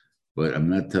 But I'm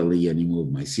not telling you any more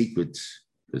of my secrets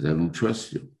because I don't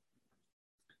trust you.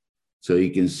 So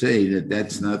you can say that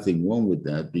that's nothing wrong with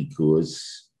that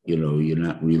because, you're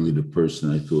not really the person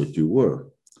I thought you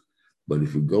were. But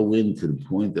if you go into the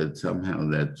point that somehow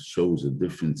that shows a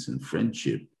difference in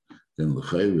friendship, then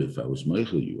if I was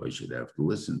Michael you, I should have to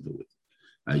listen to it.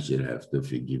 I should have to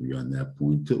forgive you on that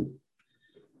point too.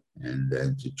 And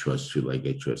then to trust you like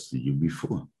I trusted you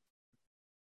before.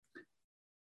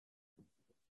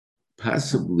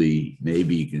 Possibly,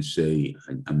 maybe you can say,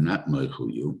 I'm not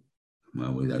Michael you.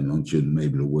 Well, I don't should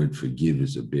maybe the word forgive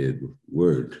is a bad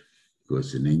word.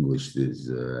 Because in English, there's,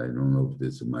 I don't know if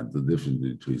there's a difference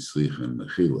between slicha and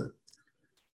mechila.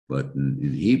 But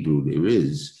in Hebrew, there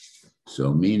is.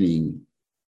 So meaning,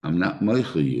 I'm not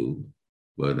meichel you,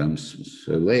 but I'm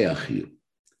shaleach you.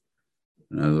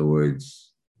 In other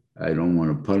words, I don't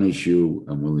want to punish you.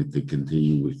 I'm willing to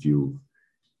continue with you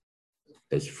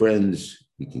as friends.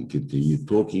 We can continue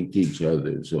talking to each other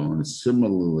and so on.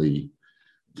 Similarly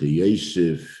to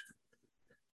Yosef,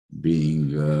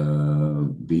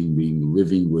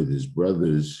 living with his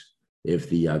brothers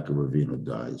after Yaakov Avinu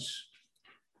dies.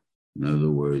 In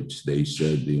other words, they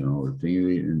said,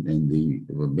 and the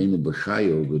Rabbeinu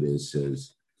Bechai over there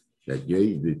says that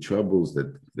the troubles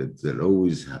that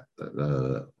always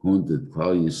haunted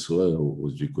Klal Yisrael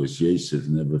was because Yosef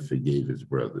never forgave his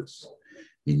brothers.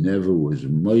 He never was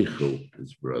meichel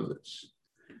his brothers,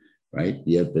 right?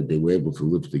 Yet, but they were able to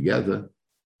live together.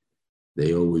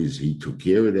 He took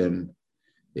care of them.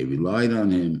 They relied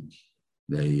on him.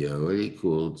 They,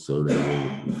 so they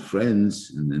were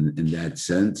friends in that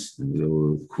sense. They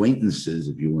were acquaintances,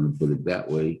 if you want to put it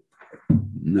that way.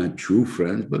 Not true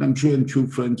friends, but I'm sure true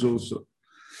friends also.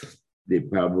 They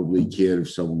probably cared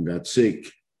if someone got sick.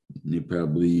 They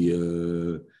probably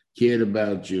cared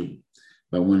about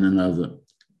one another,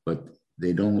 but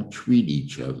they don't treat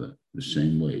each other the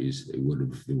same way as they would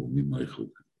if they would be Michael.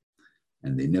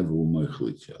 And they never were Michael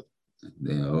each other.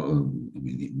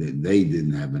 They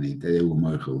didn't have any, they were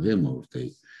Michael him,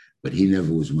 but he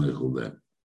never was Michael them.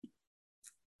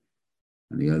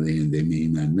 On the other hand, they may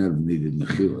not never needed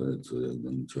Mechila, that's what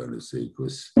I'm trying to say,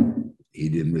 because he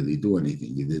didn't really do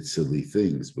anything. He did silly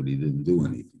things, but he didn't do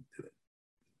anything to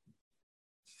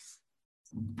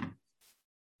them.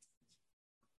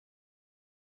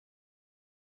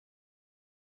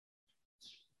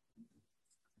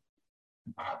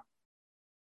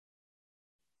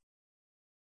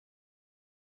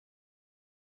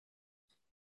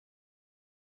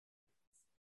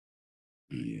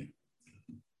 Yeah.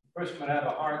 A person would have a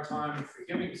hard time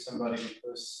forgiving somebody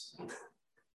because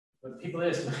when people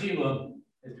ask mechila,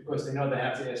 it's because they know they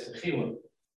have to ask mechila.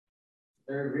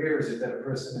 Very rare is it that a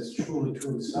person is truly,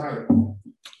 truly sorry.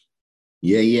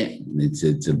 Yeah.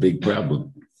 It's a big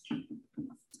problem.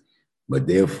 But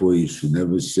therefore, you should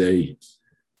never say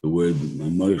the word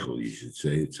Michael. You should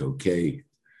say it's okay.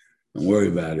 Don't worry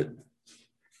about it.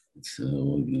 It's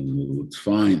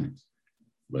fine.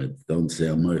 But don't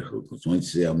say Michael, because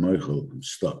once you say Michael, I'm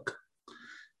stuck.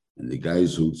 And the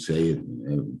guys who say it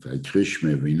by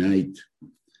Krishma every night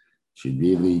should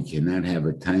really cannot have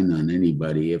a time on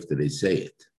anybody after they say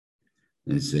it.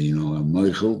 And they say, I'm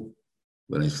Michael,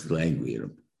 but I'm still angry at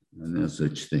him. And no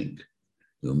such thing.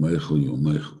 You're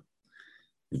Michael.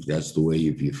 If that's the way,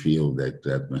 if you feel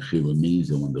that Mechila means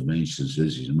that when the Mention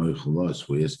says he's Michael us,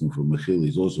 we're asking for Mechila,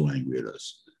 he's also angry at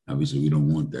us. Obviously, we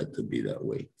don't want that to be that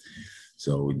way.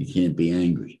 So you can't be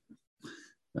angry.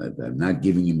 I'm not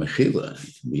giving you Mechila. I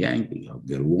can be angry. I'll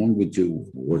get along with you,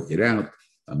 work it out.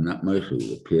 I'm not Mechila.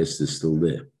 The past is still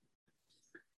there.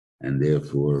 And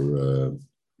therefore,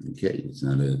 it's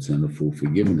not a full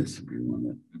forgiveness if you want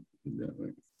to do that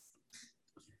way.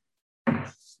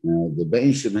 Now, the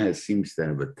Bein seems to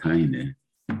have a tiny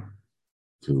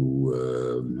to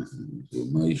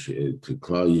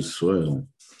Klal Yisrael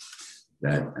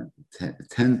that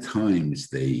 10 times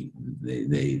they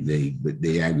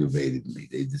aggravated me.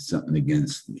 They did something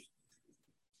against me.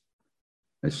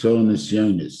 I saw in this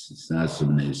Jonas, it's not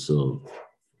something they saw.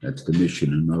 That's the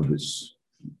mission of novice.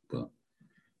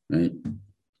 Right?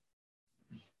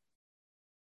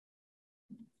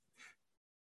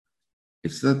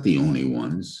 It's not the only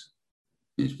ones,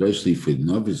 especially for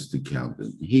novice to count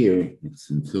them. Here,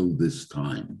 it's until this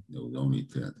time. There was only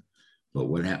 10. But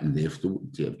what happened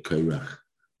afterwards? You have Kairach.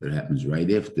 That happens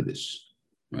right after this,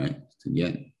 right?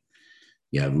 Again,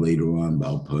 you have later on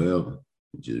Baal Poel,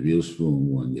 which is a real strong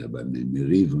one. You have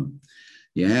Meriva.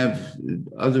 You have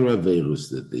other Averos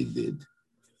that they did.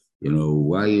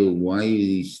 Why are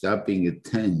you stopping at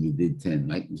 10? You did 10,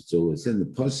 right? So it's in the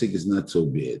Pasuk is not so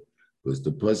bad. Because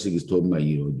the Pasuk is talking about,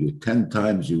 you 10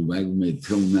 times you made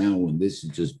till now, and this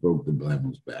just broke the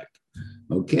Bible's back.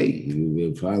 Okay,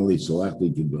 you finally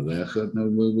selected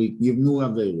we give new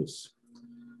Averos.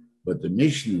 But the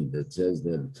Mishnah that says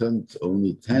that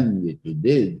only 10 that you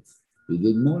did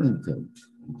more than 10.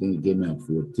 I think it came out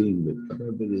 14, but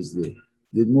whatever it is, they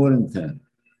did more than 10.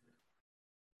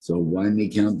 So why didn't they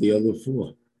count the other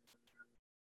 4?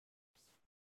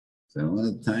 So I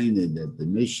want to tell you that the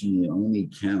Mishnah only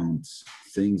counts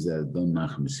things that are done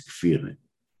machmas kfirin.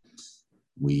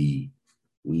 We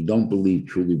don't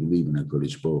truly believe in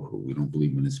HaKadosh Baruch Hu. We don't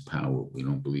believe in his power. We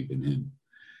don't believe in him.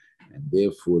 And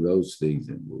therefore, those things,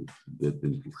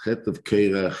 the chet of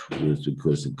Kerach was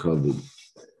because it covered.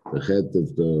 The chet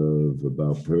of the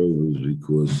Baal Pearl was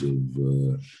because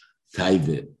of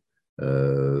Taivet.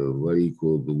 What do you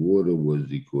call the water was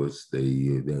because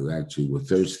they actually were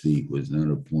thirsty. It was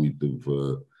not a point of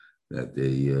that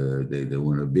they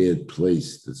were in a bad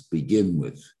place to begin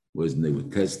with. Wasn't they were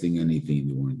testing anything,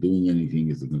 they weren't doing anything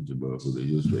as a good Baruch Hu. They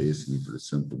just were asking for the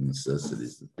simple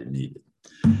necessities that they needed.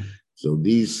 So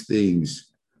these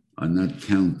things are not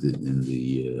counted in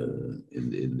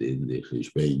the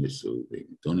Cheshbeinus. So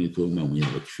it's only talking about when you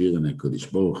have a kfir and a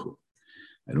Kodesh Baruch Hu.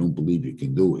 I don't believe you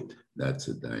can do it. That's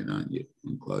a dine on you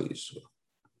in Klal Yisrael.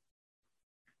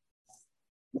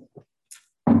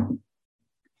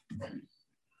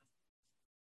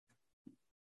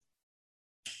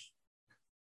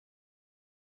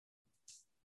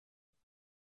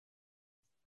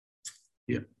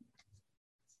 Yeah.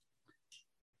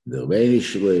 The Reuven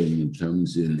Shleit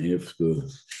comes in after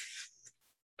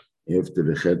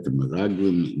the Chet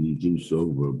Meraglim, and he gives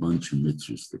over a bunch of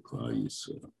mitzvahs to Klal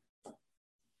Yisrael.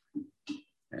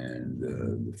 And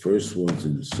the first one's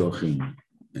in the Sochim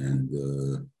and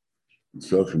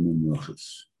Sochim and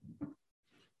Nochas.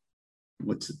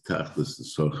 What's the tachlis, the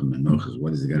Sochim and Nochas?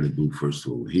 What does it got to do, first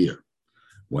of all, here?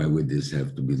 Why would this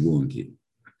have to be long here?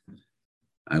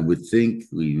 I would think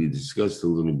we discussed a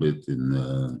little bit in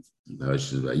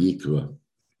Parshas Vayikra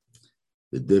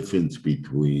the difference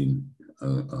between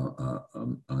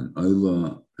an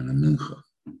Oila and a Mincha.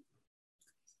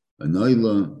 An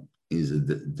Oila is a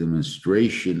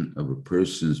demonstration of a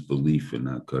person's belief in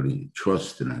HaKadosh,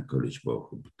 trust in HaKadosh Baruch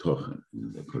Hu, b'tochen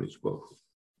in HaKadosh Baruch Hu.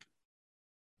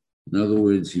 In other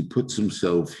words, he puts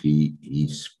himself, he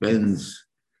spends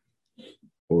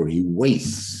or he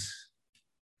wastes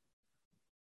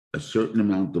a certain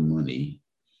amount of money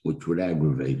which would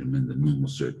aggravate him in the normal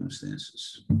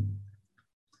circumstances.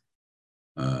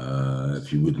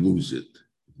 If you would lose it,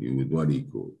 you would, what do you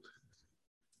call it?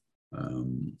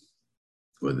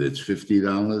 Whether it's $50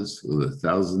 or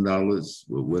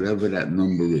 $1,000, or whatever that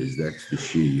number is, that's the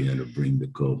shiur you had to bring the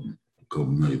korban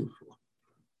oil for.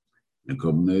 And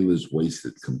korban oil is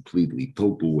wasted completely,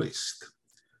 total waste.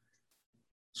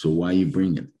 So why you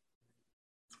bring it?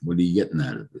 What are you getting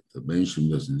out of it? The Benishim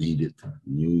doesn't need it.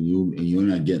 You're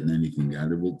not getting anything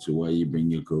out of it, so why you bring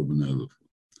your korban oil for?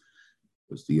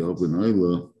 Because the korban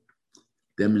oil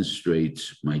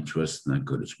demonstrates my trust in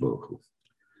HaKadosh Baruch Hu.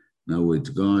 In other words,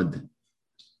 God,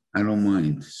 I don't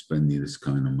mind spending this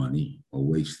kind of money or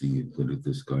wasting it with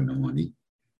this kind of money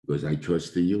because I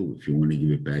trust in you. If you want to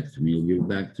give it back to me, you'll give it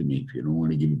back to me. If you don't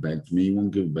want to give it back to me, you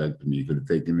won't give it back to me. You could have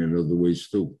taken it other ways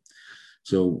too.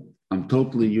 So I'm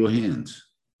totally in your hands.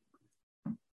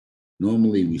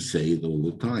 Normally we say it all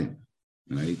the time,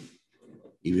 right?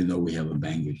 Even though we have a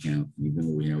bank account, even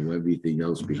though we have everything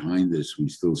else behind us, we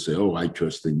still say, oh, I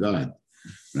trust in God,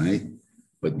 right?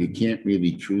 But you can't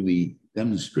really truly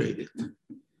demonstrate it.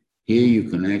 Here you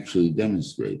can actually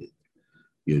demonstrate it.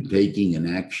 You're taking an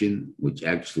action which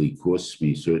actually costs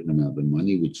me a certain amount of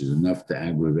money, which is enough to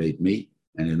aggravate me,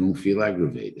 and I don't feel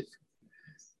aggravated.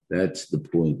 That's the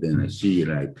point. Then I see it,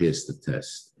 I passed the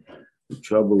test. The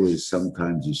trouble is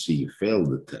sometimes you see you fail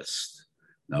the test.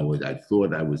 Now, I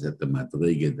thought I was at the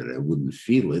madriga that I wouldn't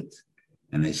feel it,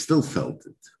 and I still felt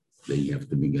it. Then you have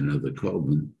to make another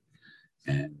korban.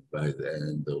 And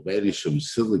the Rebbeinu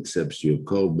still accepts your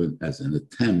korban as an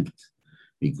attempt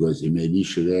because he made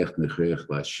Yishalech Nechreach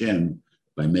L'Hashem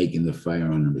by making the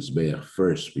fire on the Mizbeach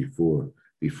first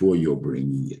before you're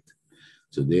bringing it.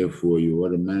 So therefore, you're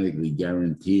automatically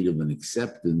guaranteed of an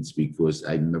acceptance because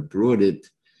I brought it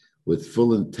with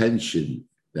full intention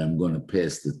that I'm going to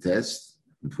pass the test.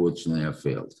 Unfortunately, I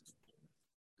failed.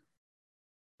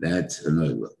 That's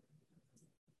another.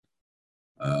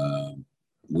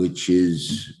 Which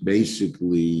is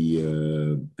basically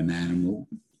an animal.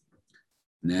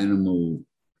 An animal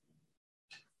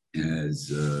has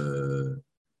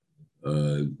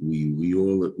we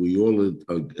all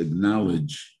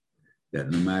acknowledge that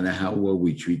no matter how well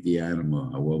we treat the animal,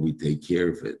 how well we take care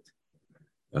of it,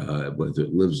 whether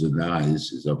it lives or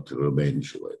dies is up to the Reuven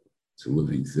Shlit. It's a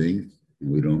living thing,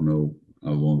 and we don't know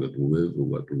how long it will live or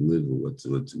what will live or what's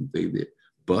in there.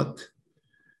 But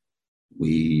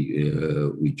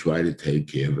we try to take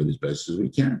care of it as best as we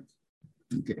can.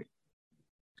 Okay.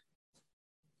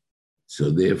 So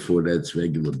therefore, that's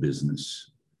regular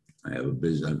business. I have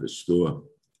a store.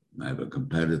 I have a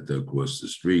competitor across the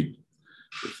street.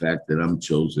 The fact that I'm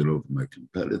chosen over my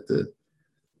competitor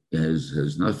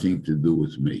has nothing to do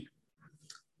with me.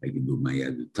 I can do my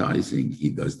advertising. He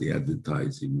does the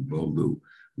advertising. We both do.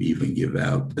 We even give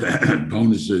out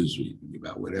bonuses. We give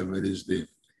out whatever it is there.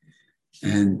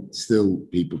 And still,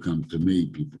 people come to me,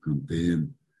 people come to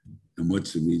him. And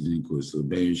what's the reason? Because the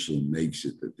Rebbeinu makes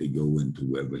it that they go into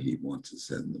whoever he wants to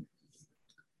send them.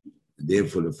 And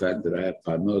therefore, the fact that I have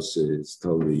Parshas is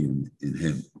totally in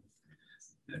him.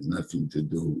 It has nothing to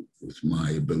do with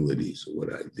my abilities or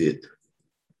what I did.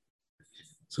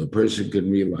 So a person can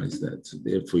realize that. So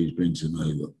therefore, he brings an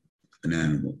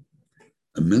animal.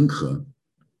 A mincha,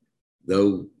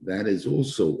 though that is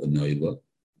also an oila,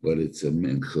 but it's a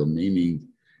mincha, meaning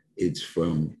it's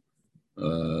from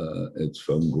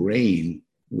grain,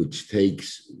 which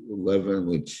takes leaven,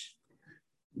 which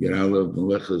get out of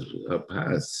the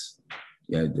pass.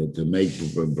 Yeah, to make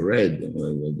bread.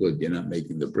 Good, you're not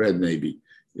making the bread, maybe.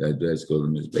 Yeah, that's called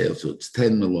the mizbeach. So it's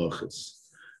 10 melachas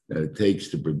that it takes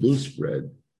to produce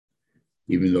bread,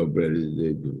 even though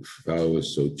the flour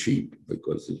is so cheap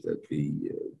because it's at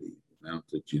the amount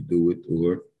that you do it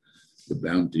or the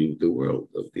bounty of the world,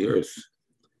 of the earth.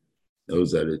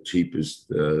 Those are the cheapest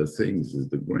things, is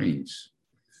the grains,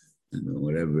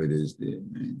 whatever it is.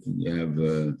 And you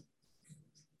have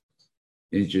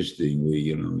interestingly,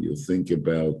 you think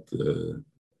about.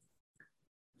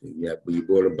 But you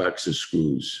bought a box of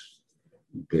screws.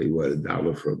 You pay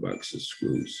 $1 for a box of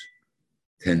screws,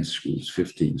 10 screws,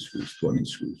 15 screws, 20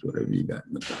 screws, whatever you got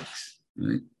in the box.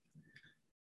 Right?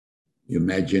 Your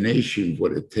imagination of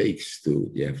what it takes to,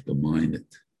 you have to mine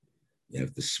it, you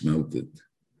have to smelt it,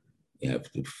 you have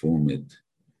to form it,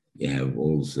 you have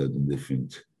all the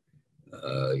different,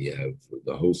 you have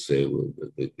the wholesaler,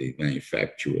 the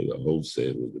manufacturer, the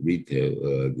wholesaler, the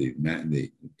retailer,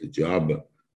 the jobber,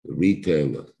 the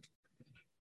retailer,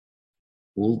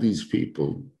 all these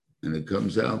people, and it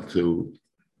comes out to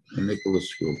a nickel a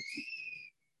screw.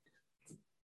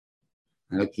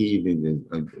 How can you even,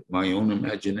 my own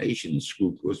imagination, a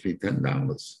screw cost me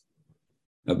 $10.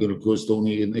 not going to cost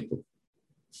only a nickel.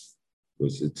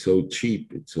 Because it's so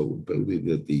cheap, it's so building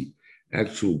that the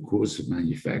actual cost of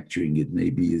manufacturing it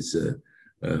maybe is a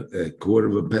quarter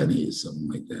of a penny or something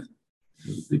like that.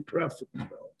 The profit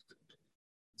involved.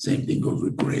 Same thing goes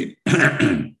with grain.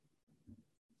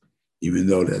 Even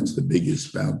though that's the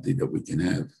biggest bounty that we can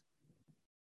have.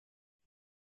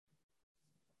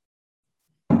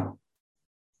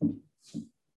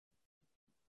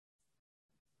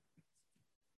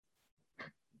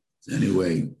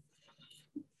 Anyway,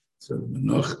 so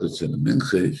the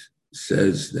Mincha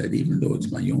says that even though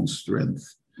it's my own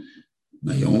strength,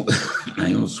 my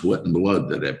own sweat and blood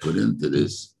that I put into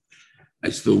this, I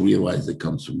still realize it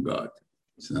comes from God.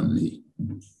 It's not me.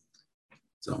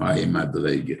 It's a high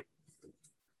madrega.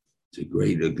 It's a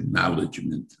great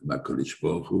acknowledgement of HaKadosh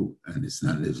Baruch Hu, and it's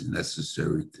not as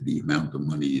necessary to the amount of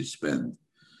money you spend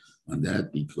on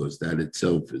that, because that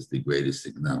itself is the greatest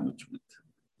acknowledgement.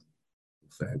 The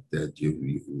fact that you're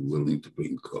willing to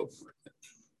bring comfort.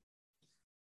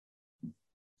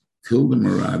 Till the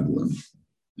Meraglim,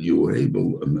 you were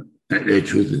able, and the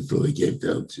truth until they came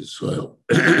down to soil.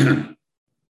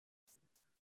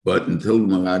 But until the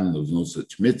Meraglim, there was no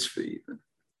such mitzvah even.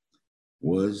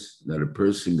 Was that a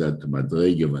person got to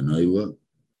Madrega Vanoila,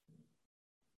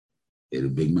 it's a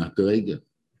big Madrega.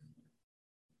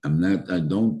 I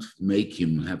don't make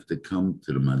him have to come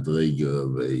to the Madrega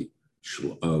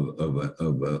of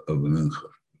a Mincha.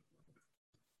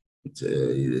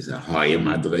 There's a higher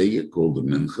Madrega called a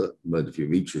Mincha, but if you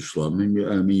reach a Shlom,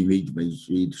 you reach the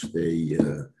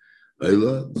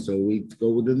Eila, so we go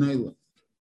with the Eila.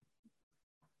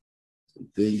 The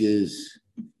thing is,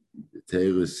 the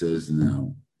Torah says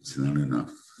now it's not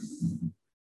enough.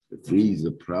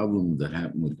 The problem that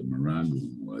happened with the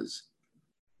Meraglim was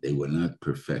they were not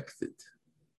perfected.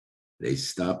 They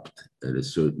stopped at a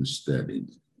certain study.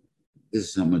 This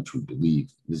is how much we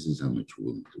believe. This is how much we're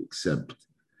willing to accept,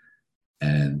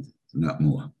 and not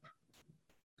more.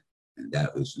 And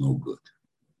that was no good.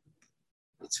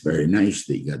 It's very nice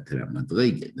that you got to that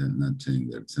madrega. I'm not saying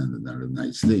that it's not a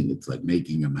nice thing. It's like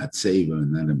making a matzeva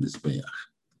and not a mizbeach.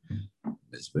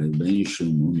 Mizbeach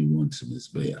only wants a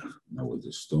mizbeach. Now with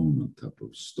a stone on top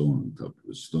of a stone on top of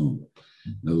a stone.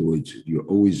 In other words, you're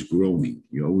always growing.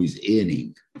 You're always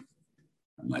adding.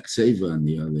 A matzeva, on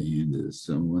the other hand, is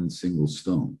one single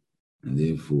stone. And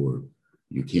therefore,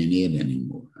 you can't add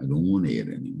anymore. I don't want to add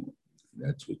anymore.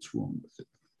 That's what's wrong with it.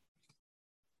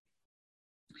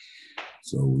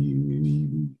 So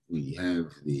we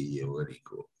have the, what do you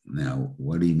call it? Now,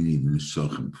 what do you need the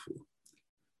Nesachim for?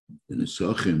 The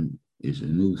Nesachim is a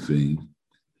new thing,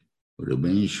 but the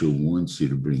Benishur wants you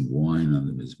to bring wine on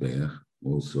the Mizbeach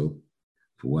also.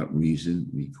 For what reason?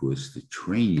 Because to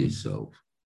train yourself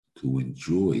to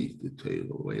enjoy the Torah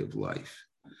way of life.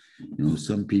 You know,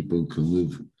 some people can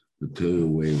live the Torah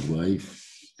way of life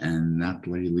and not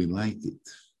really like it.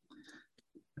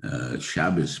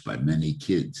 Shabbos by many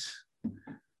kids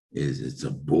it's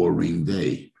a boring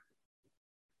day.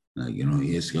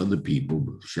 You ask other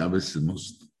people, Shabbos is the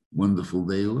most wonderful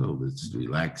day of the world. It's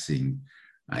relaxing.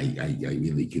 I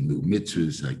really can do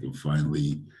mitzvahs. I can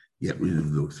finally get rid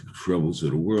of those troubles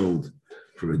of the world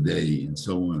for a day and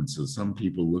so on. So some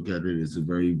people look at it as a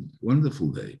very wonderful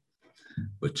day.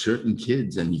 But certain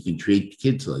kids, and you can treat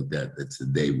kids like that. That's the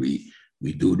day we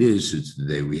do this. It's the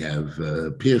day we have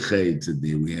pirchei. It's the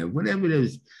day we have whatever it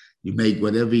is. You make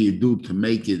whatever you do to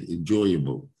make it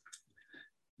enjoyable.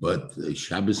 But a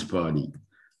Shabbos party.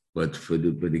 But for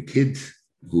the kids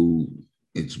who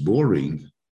it's boring,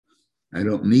 I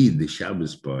don't need the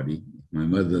Shabbos party. My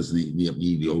mother doesn't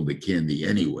need all the candy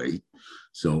anyway.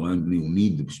 So I don't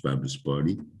need the Shabbos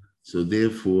party. So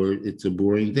therefore, it's a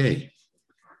boring day.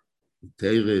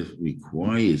 Torah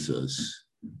requires us,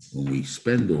 when we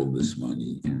spend all this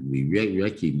money and we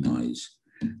recognize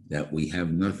that we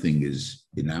have nothing is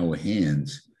in our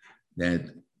hands, that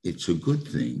it's a good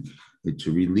thing. It's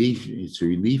a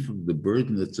relief of the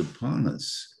burden that's upon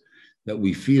us, that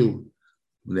we feel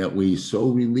that we're so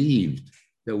relieved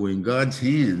that we're in God's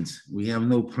hands. We have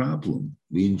no problem.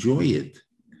 We enjoy it.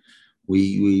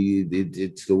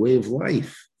 It's the way of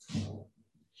life.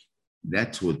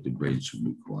 That's what the Bridge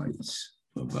requires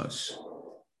of us.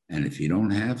 And if you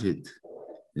don't have it,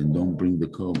 then don't bring the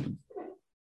korban.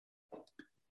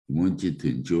 We want you to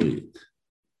enjoy it.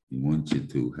 We want you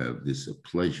to have this a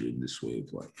pleasure in this way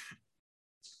of life.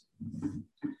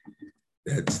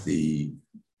 That's the,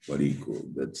 what do you call?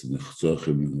 That's the Nechzochim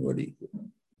and what do you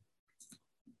call?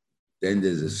 Then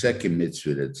there's a second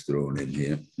mitzvah that's thrown in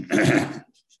here,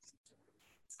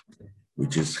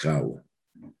 which is Chawah.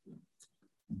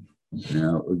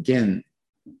 Now, again,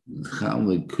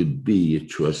 Challah could be a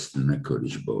trust in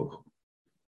HaKadosh Baruch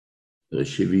Hu.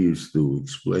 Shiur used to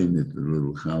explain it, the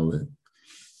little challah,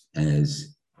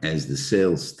 as the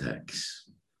sales tax.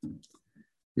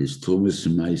 There's Tumas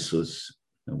and Maisos,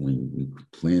 and when we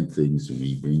plant things and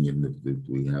we bring in,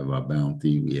 we have our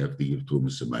bounty, we have to give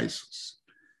Tumas and Maisos.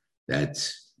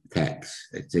 That's tax,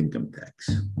 that's income tax.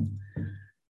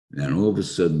 And all of a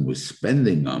sudden we're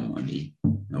spending our money,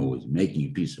 and we're making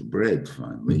a piece of bread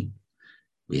finally.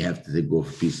 We have to take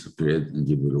off a piece of bread and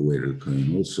give it away to the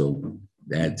Kohen also.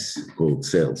 That's called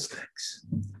sales tax.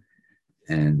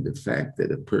 And the fact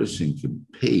that a person can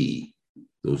pay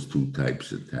those two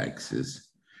types of taxes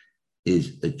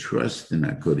is a trust in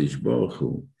HaKadosh Baruch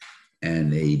Hu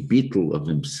and a bittul of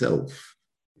himself.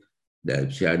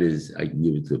 That shot is, I can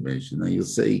give it to a mention. Now you'll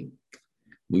say,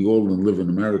 we all live in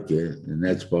America, and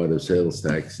that's part of sales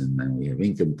tax, and then we have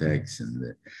income tax,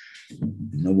 and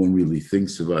no one really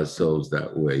thinks of ourselves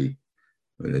that way.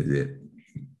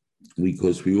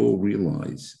 Because we all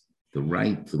realize the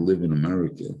right to live in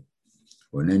America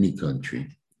or in any country,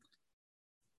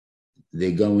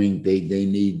 they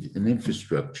need an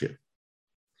infrastructure.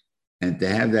 And to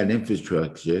have that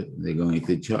infrastructure, they're going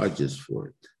to charge us for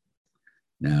it.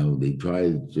 Now, they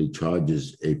try to charge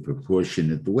us a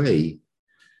proportionate way,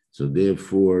 so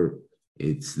therefore,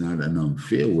 it's not an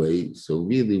unfair way. So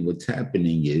really what's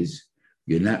happening is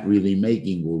you're not really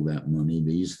making all that money.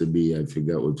 There used to be, I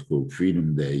forgot what's called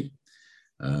Freedom Day,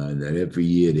 that every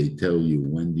year they tell you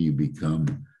when do you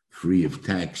become free of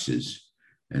taxes.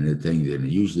 And the thing that it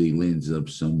usually lands up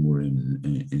somewhere in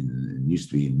it used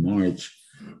to be in March.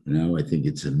 Now I think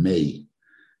it's in May,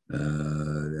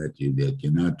 that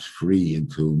you're not free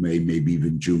until May, maybe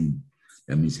even June.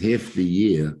 That means half the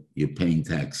year you're paying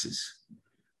taxes.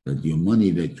 But your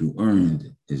money that you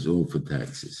earned is all for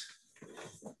taxes.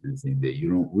 The thing that you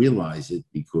don't realize it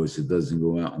because it doesn't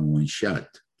go out in one shot.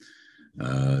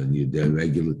 The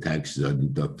regular taxes are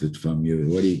deducted from you.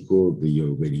 What do you call it?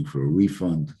 You're waiting for a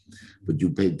refund, but you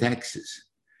paid taxes.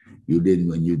 You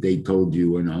didn't, they told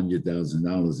you earn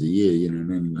 $100,000 a year, you're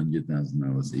not earning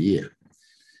 $100,000 a year.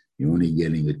 You're only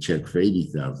getting a check for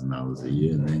 $80,000 a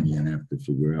year, and then you're gonna have to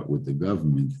figure out with the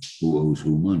government who owes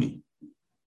who money.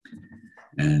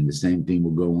 And the same thing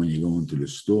will go when you go into the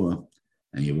store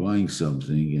and you're buying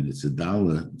something and it's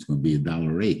 $1, it's gonna be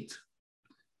 $1.08,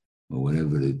 or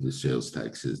whatever the sales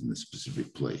tax is in the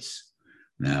specific place.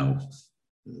 Now,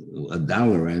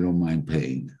 $1 I don't mind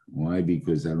paying. Why?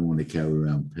 Because I don't want to carry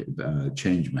around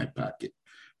change in my pocket.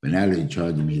 But now they're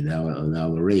charging me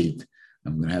 $1.08.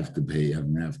 I'm going to have to pay.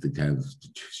 I'm going to have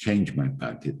change my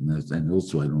pocket, and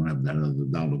also I don't have that other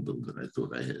dollar bill that I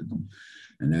thought I had.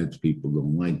 And that's people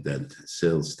don't like that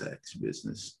sales tax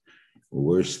business, or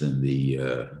worse than the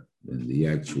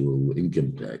actual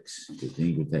income tax. Because the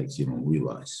income tax you don't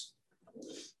realize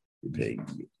you're paying.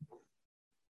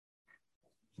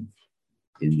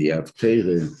 In the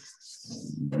Haftarah,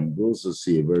 you also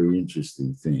see a very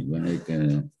interesting thing. Like,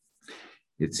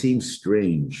 it seems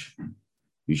strange.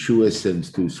 Yeshua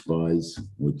sends two spies,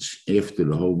 which after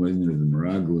the whole meaning of the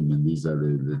Meraglim, and these are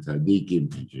the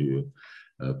Tzaddikim,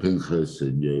 Pinchas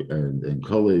and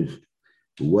Kalev,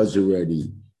 it was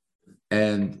already,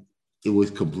 and it was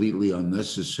completely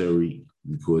unnecessary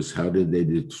because how did they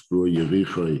destroy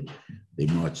Yericho? They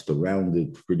marched around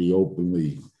it pretty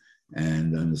openly.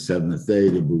 And on the seventh day,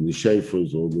 they blew the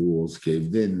shofars, all the walls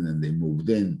caved in, and they moved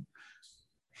in.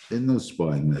 There's no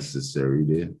spying necessary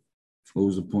there. What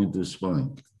was the point of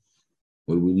spying?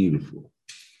 What do we need it for?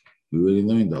 We already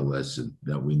learned our lesson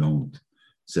that we don't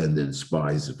send in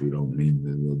spies if we don't mean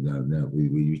that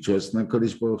we trust in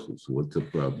HaKadosh Baruch Hu. So what's the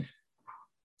problem?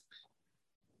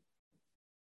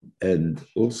 And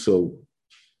also,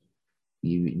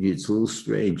 it's a little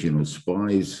strange,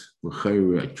 spies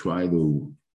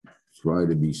try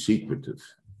to be secretive,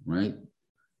 right?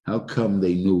 How come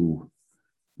they knew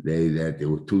that there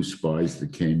were two spies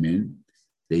that came in?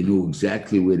 They knew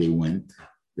exactly where they went.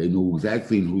 They knew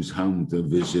exactly in whose home they're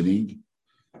visiting.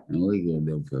 And what a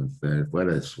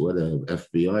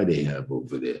FBI they have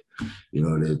over there.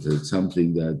 There's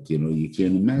something that, you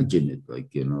can't imagine it.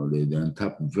 Like, they're on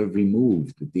top of every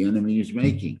move that the enemy is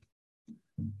making.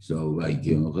 So,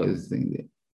 this thing there.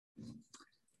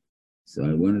 So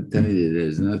I want to tell you,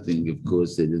 there's nothing. Of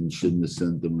course, they shouldn't have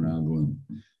sent them around,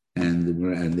 and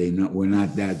we're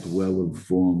not that well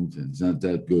informed. It's not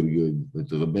that good. But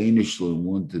the Rabbeinu Shlom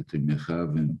wanted to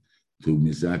mechaven to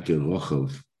Mizaker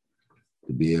Rochav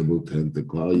to be able to enter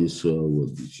Klal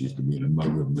Yisrael. She used to be the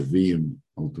mother of Nevi'im.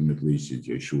 Ultimately, she's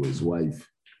Yeshua's wife.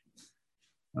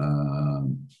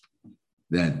 And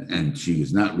she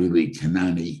was not really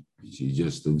Canaanite. She's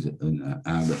just an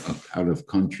out of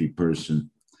country person.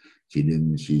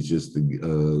 She's just a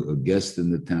guest in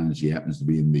the town. She happens to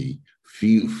be in the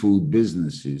food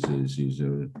business. She's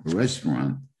a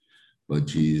restaurant, but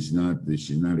she's not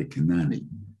a Kanani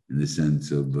in the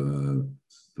sense of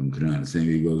from Canaan. Same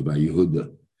way he goes by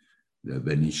Yehuda, the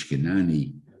Benish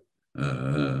Kanani.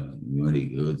 What he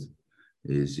goes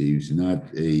is he's not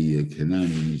a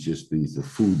Kanani. He's a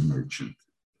food merchant,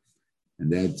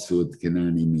 and that's what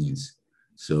Kanani means.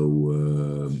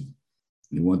 So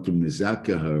you want to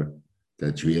mizaka her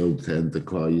that she be able to enter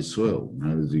Klal Yisrael.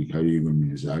 How do you go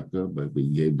mizaka? By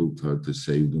being able to her to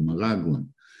save the Meraglim.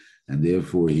 And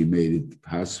therefore, he made it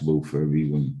possible for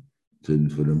everyone for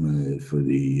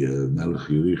the Melech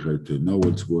Yericha to know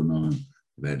what's going on,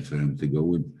 and for him to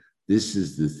go in. This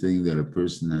is the thing that a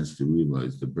person has to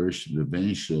realize. The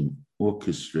Ben Shalom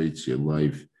orchestrates your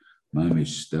life,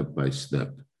 mamish, step by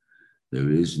step. There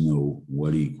is no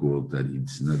what he called that.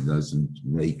 It doesn't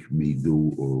make me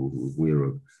do or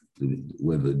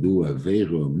whether do a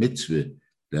ve'er or mitzvah.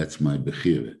 That's my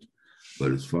bechira.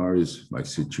 But as far as my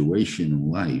situation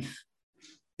in life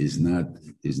is not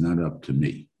up to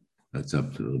me. That's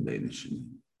up to the Rebbeinu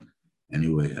Shalom.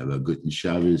 Anyway, have a good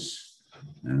Shabbos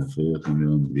and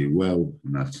be well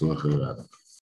and Harav.